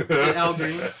 Al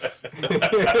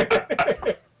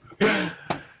Green.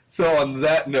 So on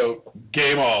that note,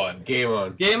 game on. Game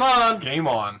on. Game on. Game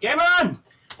on. Game on!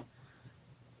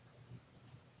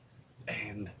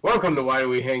 And Welcome to Why Do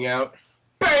We Hang Out?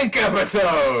 Bank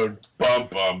episode! bum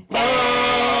bum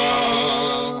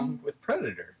bum. With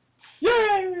Predator.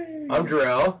 Yay! I'm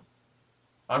Jarrell.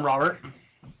 I'm Robert.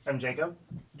 I'm Jacob.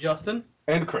 Justin.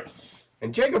 And Chris.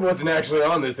 And Jacob wasn't actually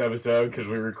on this episode because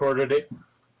we recorded it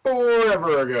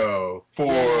forever ago.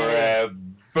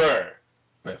 Forever.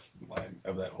 Best line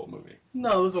of that whole movie.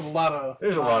 No, there's a lot of.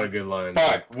 There's a lot of good lines.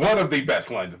 Fine. One of the best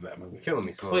lines of that movie. Killing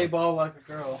me, Smalls. Play ball like a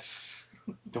girl.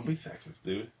 Don't be sexist,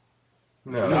 dude.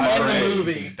 No. In Dodge the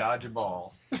movie. Dodge a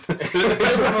ball. There's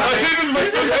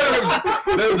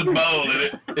a ball in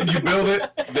it. If you build it,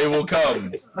 they will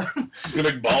come. Just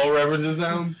gonna make ball references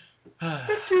now.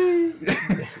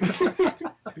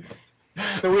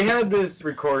 So we had this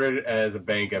recorded as a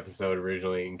bank episode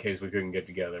originally in case we couldn't get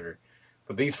together.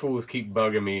 But these fools keep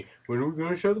bugging me. When are we going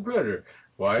to show the Predator?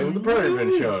 Why hasn't the Predator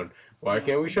been shown? Why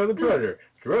can't we show the Predator?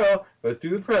 Jarrell, let's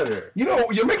do the Predator. You know,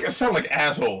 you make us sound like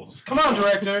assholes. Come on,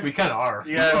 director. We kind of are.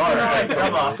 Yeah,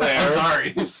 come on. I'm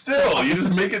sorry. Still, you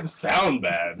just make it sound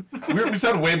bad. We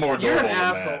sound way more You're adorable an than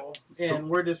that. asshole, and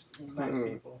we're just nice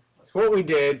people. So what we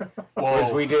did was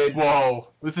Whoa. we did... Whoa.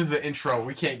 This is the intro.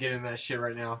 We can't get in that shit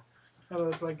right now. Oh,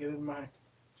 that's why I get in my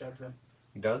jobs in.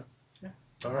 You done? Yeah.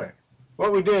 All right.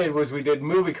 What we did was we did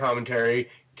movie commentary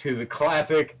to the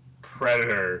classic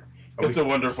Predator. And It's a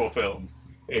wonderful film.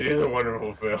 It is a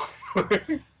wonderful film. I'm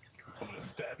gonna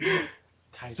stab you.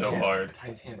 Tie his So hands. hard. Tie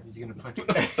his hands. He's gonna punch him.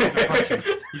 He's gonna punch him.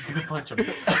 He's gonna punch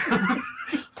him.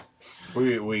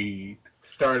 We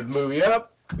started the movie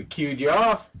up, we queued you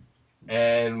off,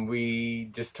 and we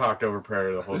just talked over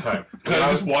Predator the whole time. Can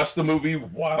I just watch the movie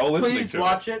while listening Please to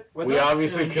watch it with We us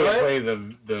obviously and can't enjoy play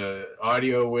the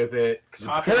audio with it, it?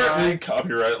 Apparently,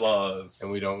 copyright laws.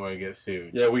 and we don't want to get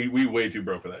sued. Yeah, we way too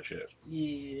broke for that shit.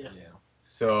 Yeah.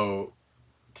 So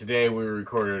today we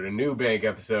recorded a new bank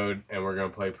episode, and we're gonna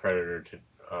play Predator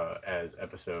as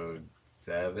episode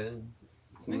 7.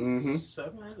 Mm-hmm.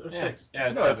 7 or Yeah. 6? Yeah,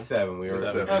 it's No, 7. it's 7. We were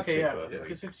Seven. at Okay, yeah. last week.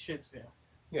 Because 50 Shades, yeah.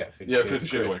 Yeah, 50 Yeah, Shades 50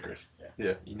 Shades of Chris. White,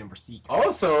 Chris. You number 6.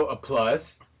 Also, a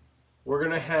plus, we're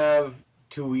gonna have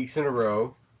 2 weeks in a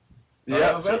row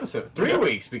Yeah, of so- episode. 3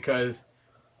 weeks because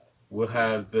we'll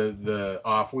have the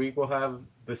off week. We'll have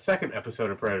the second episode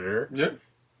of Predator, Yep.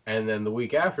 and then the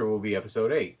week after will be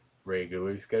episode 8,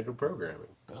 regularly scheduled programming.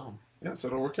 Boom. Yeah, so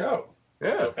it'll work out.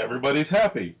 Yeah, So everybody's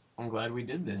happy, I'm glad we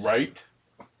did this. right?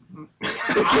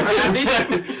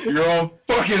 You're all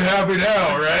fucking happy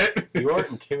now, right? you aren't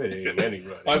intimidating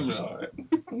anybody. I'm not.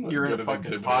 You're in a Good at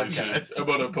fucking intimidation. podcast. I'm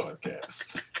on a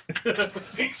podcast.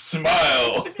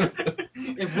 Smile.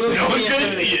 If Will No one's can't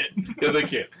gonna do see it. Yeah, they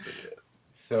can't see it.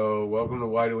 So, welcome to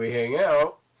Why Do We Hang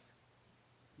Out?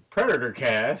 Predator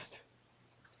Cast.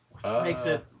 Makes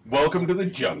it. Welcome to the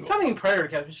It's jungle. not even Predator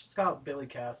Cast. We should just call it Billy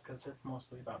Cast because it's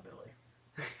mostly about Billy.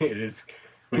 It is.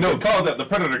 No, call it the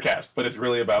Predator Cast, but it's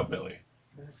really about Billy.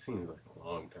 That seems like a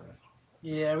long time.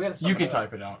 Yeah, we got to You can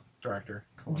type it out, director.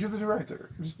 You're the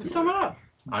director. Just sum it up.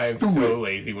 I am so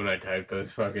lazy when I type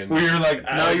those fucking. We're like,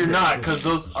 No, you're not, because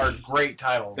those are great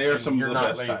titles. They are and some you're of the not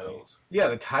best lazy. titles. Yeah,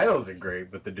 the titles are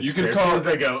great, but the You can descriptions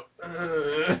call I go.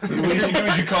 What you should do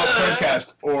is you call it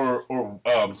Predcast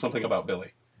or something about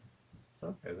Billy.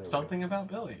 Okay, there we Something about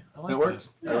Billy. I So like it works.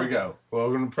 this. There we go. go.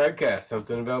 Welcome to Predcast.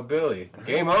 Something about Billy.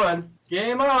 Game on.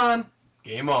 Game on.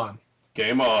 Game on.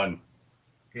 Game on.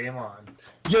 Game on.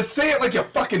 You say it like you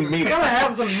fucking mean We it. gotta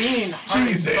have some meaning, heart and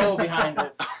Jesus. soul behind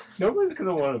it. Nobody's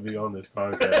gonna want to be on this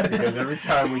podcast because every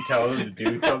time we tell them to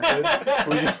do something,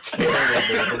 we just tear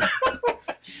it down.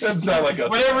 Doesn't sound like us.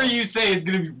 Whatever you say is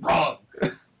going to be wrong.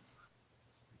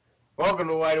 Welcome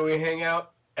to Why Do We Hang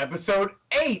Out? Episode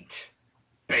 8.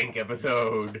 Bank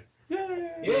episode.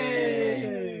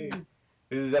 Yay!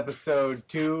 This is episode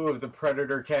 2 of the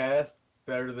Predator Cast.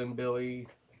 Better than Billy.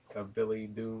 Billy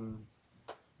Doom.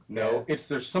 No,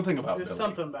 there's something about There's Billy.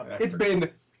 something about it. It's been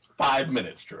 5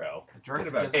 minutes, Terrell. Director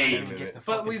about doesn't 8 even get minutes. the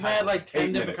But fucking we've title. had like 10 8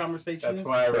 different minutes. conversations.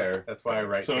 That's why I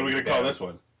write. So what are we things gonna call down. this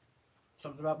one?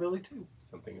 Something about Billy too.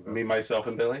 Something about Me, myself,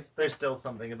 and Billy. There's still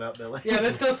something about Billy. Yeah,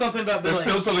 there's still something about Billy. There's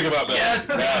still something about Billy. Yes!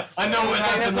 Yes. I know what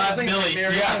happened last That's what I'm Billy.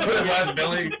 saying. Yeah, last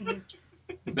Billy.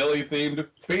 Billy themed.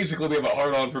 Basically, we have a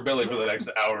hard on for Billy for the next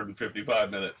hour and 55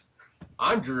 minutes.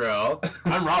 I'm Jarrell.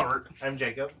 I'm Robert. I'm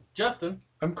Jacob. Justin.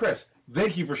 I'm Chris.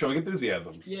 Thank you for showing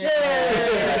enthusiasm. Yeah.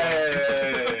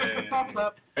 Yay! Pop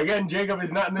up. Again, Jacob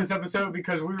is not in this episode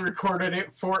because we recorded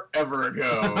it forever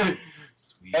ago.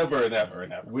 Sweet. Ever and ever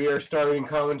and ever. We are starting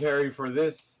commentary for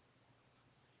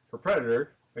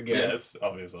Predator again. Yes,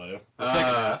 obviously. The second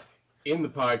half. In the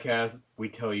podcast, we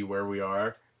tell you where we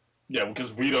are. Yeah,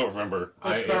 because we don't remember.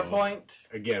 Star Point.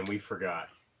 Again, we forgot.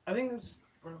 I think it's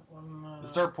The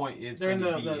start point is they're in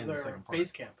going the, to be in the their second part.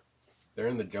 base camp. They're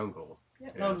in the jungle.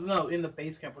 Yeah. No, in the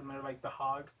base camp when they're like the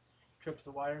hog trips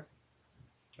the wire.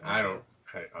 I don't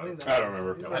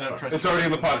remember. I don't trust It's already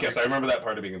in the podcast. I remember that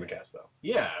part of being in the cast, though.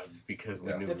 Yeah, because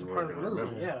we knew That's we part weren't of the going to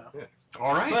movie. remember. Yeah.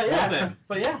 All right. But Well yeah. then.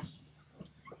 But yeah.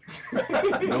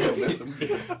 No one miss him.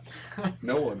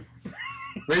 No one.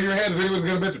 Raise your hands if anyone's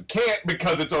gonna miss him. Can't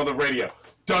because it's on the radio.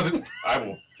 Doesn't. I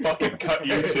will fucking cut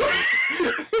you too.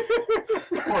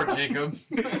 Poor Jacob.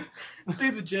 See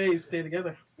the J's stay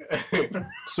together.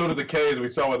 So did the K's. We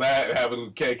saw what that happened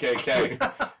with KKK.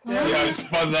 Yeah, I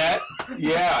spun that.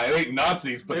 Yeah, it ain't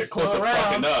Nazis, but they're close still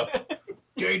fucking around. enough.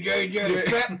 JJJ,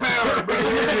 fat power,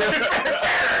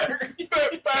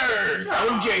 Fat power.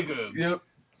 I'm Jacob. Yep.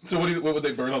 So what would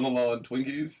they burn on the lawn?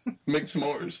 Twinkies? Make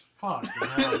s'mores? Fuck.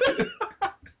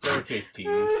 Lowercase t.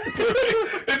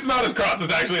 It's not as cross.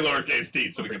 It's actually lowercase t,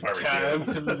 so we can probably Time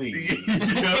to leave.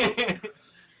 Yep.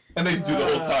 And they do the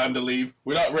whole time to leave.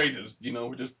 We're not racist,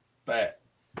 we're just fat.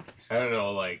 I don't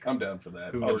know, like, I'm down for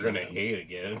that. who I'll we're join gonna them. hate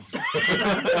against.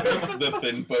 The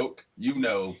thin folk.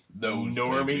 Those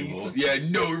Normies. people. Yeah,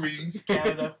 normies.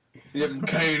 Canada. Yep,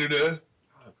 Canada.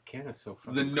 Oh, Canada's so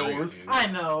fucking The great, North. dude. I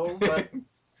know, but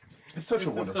It's such a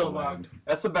This is wonderful still land.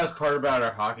 That's the best part about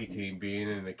our hockey team being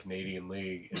in the Canadian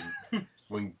League is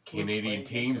when Canadian play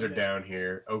teams are against down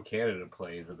here, Canada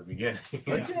plays at the beginning.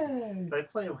 They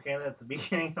play Canada at the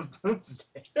beginning of Bloomsday.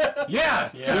 Yeah,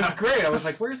 Yeah. it was great. I was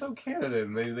like, "Where's Canada?"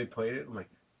 And they played it. I'm like,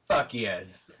 "Fuck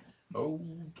yes."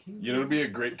 Okay. You know, it'd be a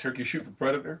great turkey shoot for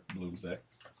Predator. Bloomsday.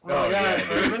 Oh, yeah,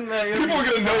 dude. People are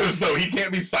gonna notice though. He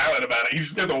can't be silent about it. He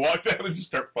just has to walk down and just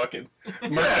start fucking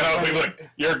murking out people. Like,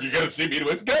 you're gonna see me.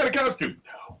 It's a guy in a costume.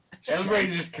 No. Everybody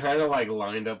just kind of like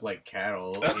lined up like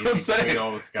cattle That's in what I'm saying. between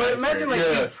all the But skyscrapers. imagine like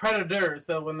Yeah. the Predators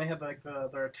though when they had like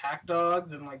their attack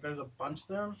dogs and like there's a bunch of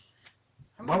them.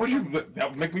 Why would you? That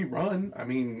would make me run. I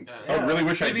mean, Yeah. I really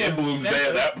wish I Maybe did a Bloomsday at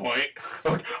incentive. that point.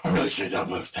 Like, I really should have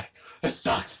done Bloomsday. It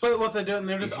sucks. But what they're doing,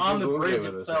 they're just You should on do the Bloomsday bridge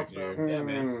with us itself. next year. Though. Yeah,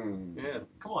 man. Yeah.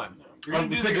 Come on. You're I'm going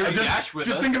to do the thinking, Dirty just Dash with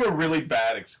us. think of a really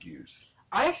bad excuse.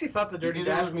 I actually thought the Dirty You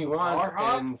did it Dash with me was once bar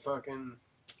hop. and fucking.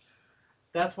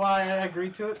 That's why I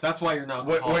agreed to it. That's why you're not.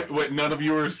 What none of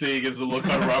you are seeing is the look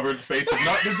on Robert's face of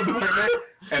not disappointment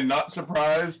and not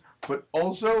surprise, but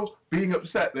also being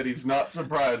upset that he's not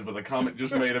surprised by the comment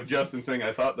just made of Justin saying,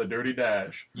 "I thought the Dirty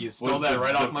Dash You stole that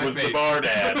right off my was face. the bar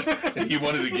dad, and he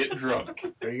wanted to get drunk."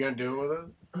 Are you gonna do it with us?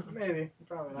 Maybe,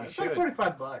 probably not. You It's like should.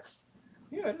 $45.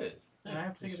 Yeah, it is. And I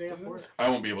have to take a day off work. I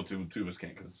won't be able to. Two of us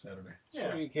can't because it's Saturday. Yeah,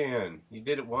 Sure you can. You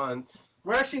did it once.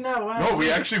 we're actually not allowed. No, we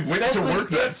to. actually went to Especially work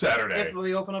that if- Saturday. If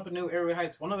we open up a new Airway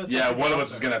Heights, one of us. Yeah, has to one go of up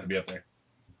us is there. gonna have to be up there.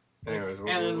 Anyways, And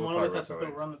then one of talk us about has to that still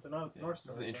later. run at the North Star. This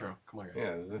is the intro. Come on, guys.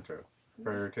 Yeah, this is intro.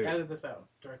 For two. Edit this out,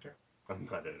 director. I'm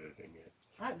not editing it.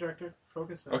 Alright, director.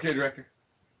 Focus. Okay, director.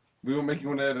 We won't make you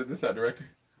want to edit this out, director.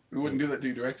 We wouldn't do that to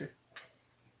you, director.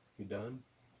 You done?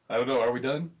 I don't know. Are we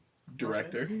done,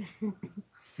 director?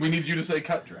 We need you to say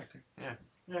cut, director.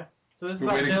 So this is We're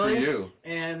about waiting for Billy you.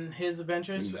 and his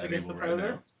adventures He's not against the able right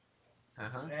Predator.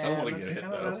 Uh-huh. And I don't wanna that's get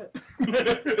hit, kinda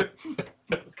about it.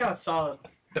 It's kind of solid.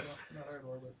 Not hard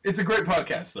word, but- It's a great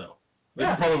podcast, though. This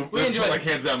Yeah, is probably we this enjoyed is it. like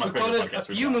hands down my We favorite quoted podcast.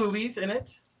 a we've few done. movies in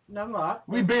it. Not a lot.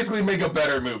 We basically make a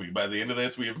better movie. By the end of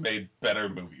this, we have made better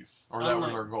movies. Or that was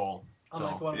Unlike- our goal.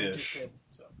 Unlike the So, one we just ish. did.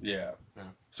 So. Yeah. Yeah.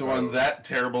 So on that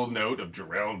terrible note of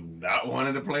Jarrell not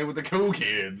wanting to play with the cool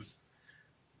kids,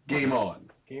 game on.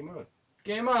 Game on.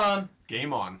 Game on.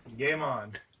 game on. Game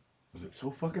on. Was it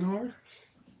so fucking hard?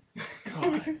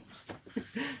 God.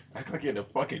 Act like you had to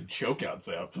fucking choke out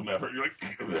some effort. You're like,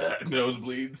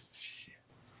 nosebleeds. Shit.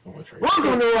 So much right.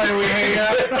 Welcome to Why Do We Hang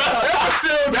Out?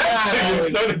 Episode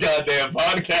That's 9. so goddamn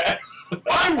podcast.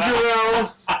 I'm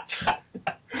Jarrell.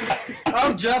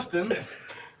 I'm Justin.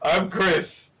 I'm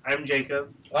Chris. I'm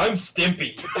Jacob. I'm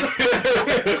Stimpy.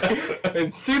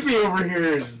 And Stimpy over here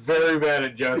is very bad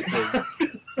at Justin.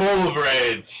 Full of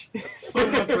rage. So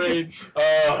much rage.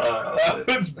 That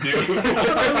was beautiful.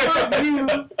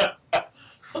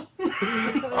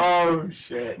 Oh,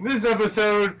 shit. In this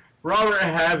episode, Robert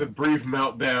has a brief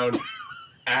meltdown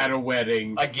at a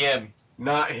wedding. Again.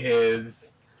 Not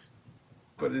his,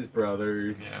 but his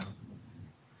brother's. Yeah.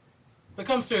 But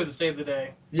comes through to save the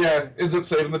day. Yeah, ends up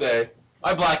saving the day.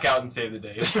 I black out and save the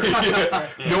day.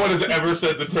 No one has ever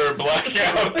said the term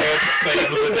blackout and save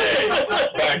the day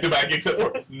back to back except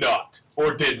for not,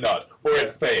 or did not, or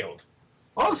it failed.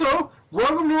 Also,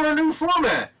 welcome to our new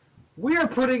format. We are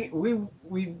putting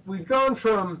we've gone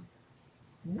from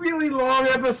really long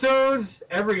episodes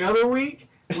every other week.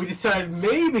 We decided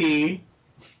maybe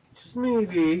just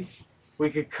maybe, we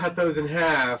could cut those in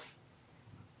half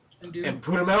and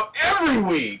put them out every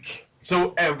week.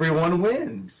 So everyone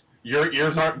wins. Your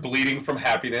ears aren't bleeding from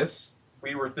happiness.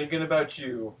 We were thinking about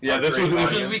you. Yeah, this was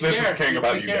caring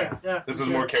about you care. guys. Yeah, this was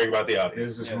more caring about the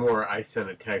audience. This is more, I sent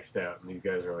a text out, and these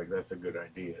guys are like, that's a good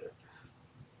idea.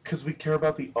 Because we care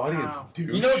about the audience,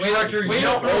 dude. You know, director, you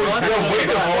don't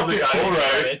all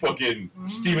right, fucking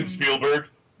Steven Spielberg.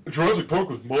 Jurassic Park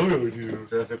was my idea.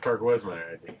 Jurassic Park was my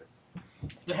idea.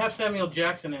 You have Samuel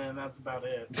Jackson in it, and that's about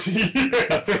it.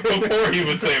 Yeah, before he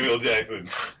was Samuel Jackson.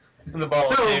 And the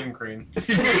ball of shaving cream. It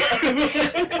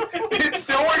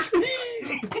still works. So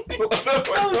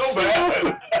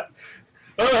bad.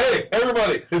 Oh, hey,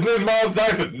 everybody. His name's Miles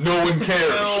Dyson. No one cares.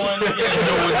 No one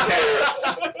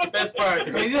cares. Best part.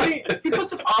 I mean, he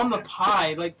puts it on the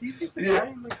pie. Like, do you think the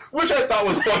guy... Like... Which I thought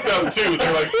was fucked up, too.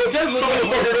 They're like, it does look like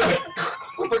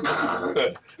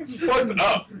it's fucked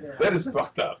up. Yeah. That is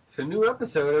fucked up. It's a new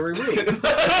episode every week.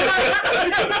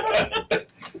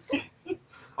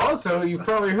 Also, you've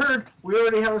probably heard we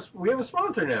have a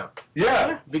sponsor now.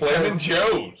 Yeah, Flamin'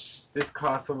 Joe's. This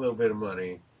costs a little bit of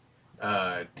money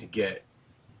to get.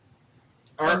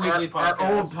 Our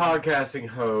old podcasting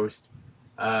host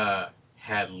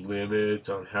had limits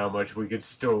on how much we could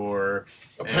store.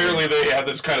 Apparently, they had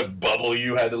this kind of bubble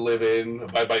you had to live in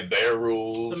by their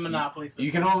rules. The monopoly system.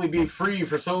 You can only be free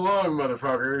for so long,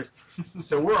 motherfuckers.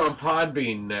 So we're on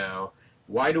Podbean now.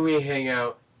 Why do we hang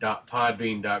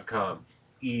out.podbean.com?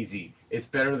 Easy. It's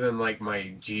better than like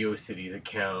my GeoCities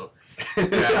account back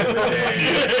in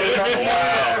the day.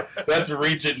 Wow, that's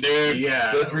reaching, dude.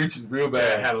 Yeah, that's reaching real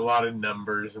bad. It had a lot of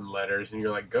numbers and letters, and you're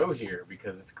like, go here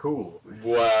because it's cool.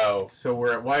 Wow. So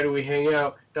we're at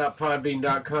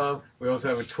whydowehangout.podbean.com. We also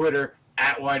have a Twitter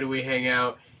at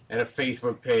whydowehangout and a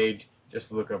Facebook page.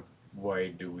 Just look up Why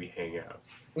Do We Hang Out.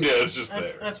 Yeah, it's just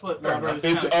there. That's what Robert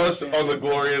It's us on the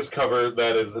glorious cover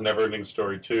that is The Neverending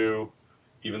Story 2.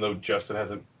 Even though Justin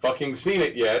hasn't fucking seen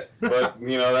it yet, but,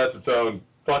 you know, that's its own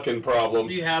fucking problem.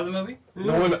 Do you have the movie?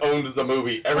 No one owns the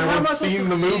movie. Everyone's seen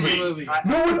the movie.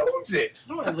 No one owns it.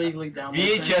 I don't illegally download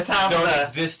VHS don't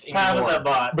exist anymore.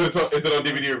 But is it on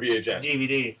DVD or VHS?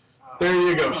 DVD. There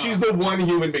you go. She's the one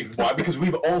human being. Why? Because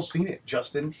we've all seen it,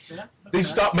 Justin. Yeah, they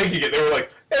stopped making it. They were like,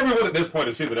 everyone at this point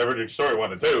has seen The Neverending Story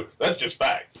 1 and 2. That's just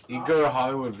fact. You go to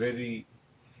Hollywood Video.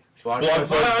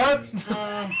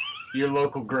 Blockbuster. Your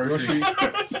local grocery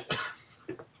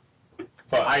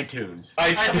iTunes.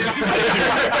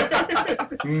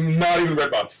 Not even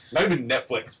Redbox. Not even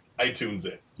Netflix. iTunes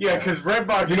it. Yeah, because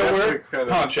Redbox. You know where? Kind of...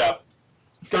 Pawn Shop.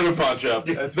 Go to a pawn shop.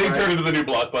 They turn into the new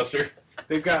Blockbuster.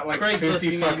 They've got like Craigslist,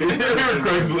 50 fucking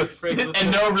Craigslist.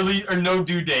 And no release or no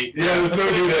due date. Yeah, there's no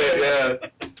due date. Yeah.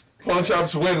 Pawn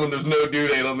shops win when there's no due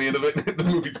date on the end of it. The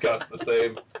movie's cost the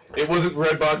same. It wasn't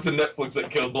Redbox and Netflix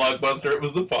that killed Blockbuster. It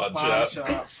was the pawn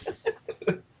shops.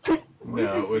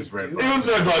 No, it was Redbox. It was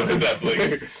Redbox and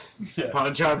Netflix. Yeah.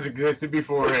 Pawn shops existed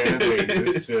beforehand. They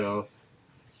exist still.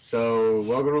 So,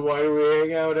 welcome to Why Do We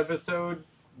Hang Out, episode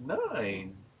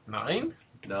 9. 9?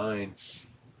 9.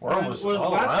 We're almost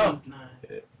all around.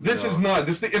 This is 9.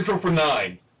 This is the intro for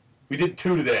 9. We did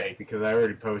 2 today. Because I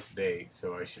already posted 8,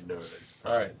 so I should know this.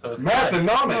 Alright, so it's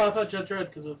Mathonomics. No, I thought Judge Red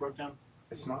because it broke down.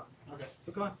 It's not. Okay,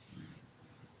 but go on.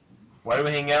 Why Do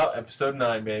We Hang Out? Episode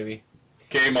 9, baby.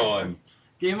 Game on.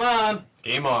 Game on.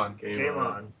 Game on. Game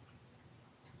on.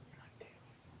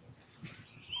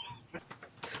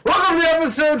 Welcome to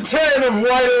episode 10 of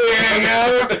Why Do We Hang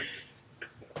Out?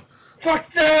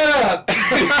 Fuck that!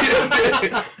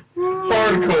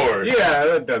 Hardcore. Yeah,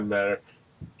 that doesn't matter.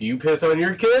 Do you piss on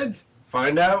your kids?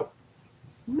 Find out.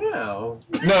 No.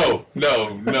 No.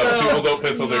 People don't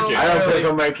piss on their kids. I don't piss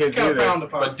on my kids either.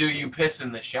 But do you piss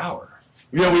in the shower?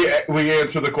 Yeah, we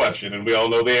answer the question, and we all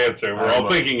know the answer. We're all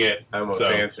thinking it. I almost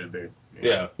answered, dude.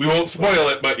 Yeah, we won't spoil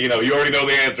it, but you already know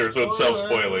the answer, so it's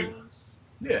self-spoiling.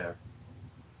 Yeah.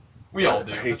 We all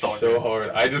do. I hate you so hard.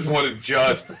 I just wanted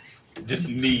just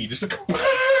me.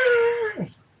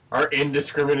 Our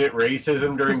indiscriminate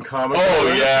racism during Comic Con.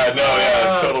 Oh,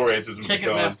 yeah, total racism.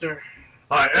 Ticketmaster.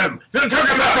 I am the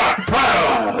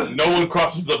Ticketmaster! No one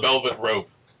crosses the velvet rope.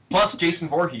 Plus Jason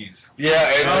Voorhees.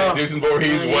 Yeah, and Jason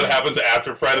Voorhees, what happens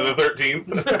after Friday the 13th?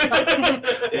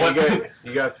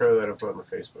 You gotta throw that up on the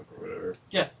Facebook or whatever.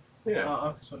 Yeah.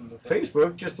 Yeah.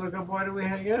 Facebook, just look up Why Do We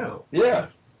Hang Out? Yeah.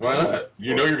 Why not?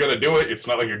 You know you're going to do it. It's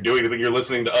not like you're doing anything. You're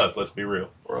listening to us. Let's be real.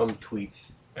 We're on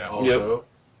tweets. Yeah. Also.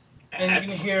 And you can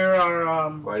hear our...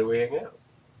 Why Do We Hang Out?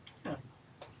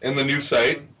 And the new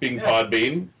site, being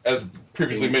Podbean, as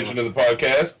previously mentioned in the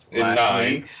podcast, in Last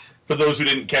 9. week's. For those who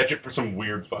didn't catch it for some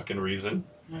weird fucking reason.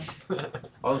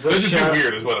 Also, This is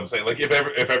weird, is what I'm saying. Like if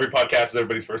every podcast is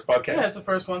everybody's first podcast. Yeah, it's the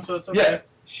first one, so it's okay. Yeah.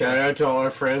 shout out to all our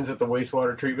friends at the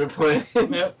wastewater treatment plant.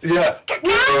 Yep. Yeah.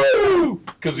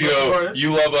 Because you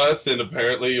love us, and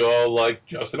apparently you all like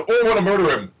Justin, or want to murder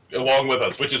him along with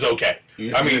us, which is okay.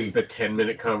 I mean, the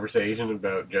 10-minute conversation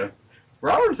about Justin.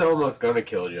 Robert's almost gonna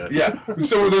kill Justin. Yeah.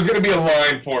 So there's gonna be a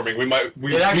line forming. We can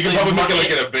probably make it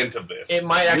like an event of this. It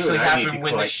might actually happen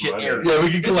when the shit airs. Yeah, we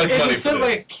can collect money Instead for of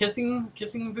this. like a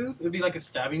kissing booth, it'd be like a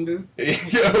stabbing booth.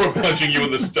 Yeah, we're punching you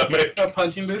in the stomach. A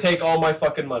punching booth. Take all my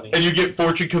fucking money. And you get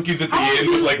fortune cookies at the end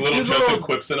with like little Justin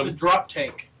quips in them. The drop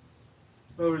tank.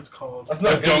 Whatever it's called. That's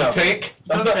not a dunk tank.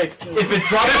 That's not. If it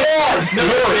drops,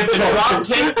 if the drop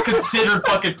tank considered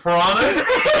fucking piranhas,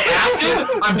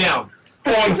 acid, I'm down.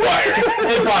 On fire.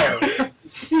 On fire.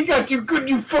 He got you good,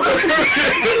 you fuck.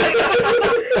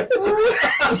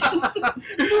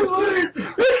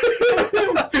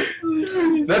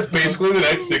 That's basically the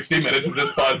next 60 minutes of this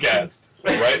podcast.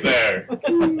 Right there.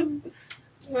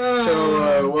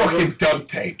 So, fucking dunk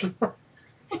tank.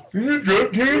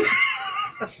 Dunk tank?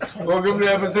 Welcome to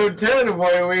episode 10 of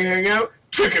Why We Hang Out.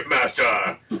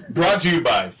 Ticketmaster. Brought to you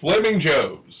by Fleming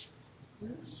Joe's.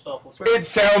 Selfless. It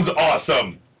sounds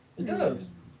awesome. It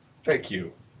does. Thank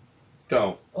you.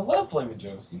 Don't. I love Flaming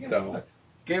Joe's. You guys Don't. suck.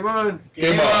 Game on.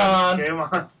 Game on. Game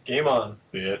on. Game on.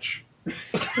 Bitch.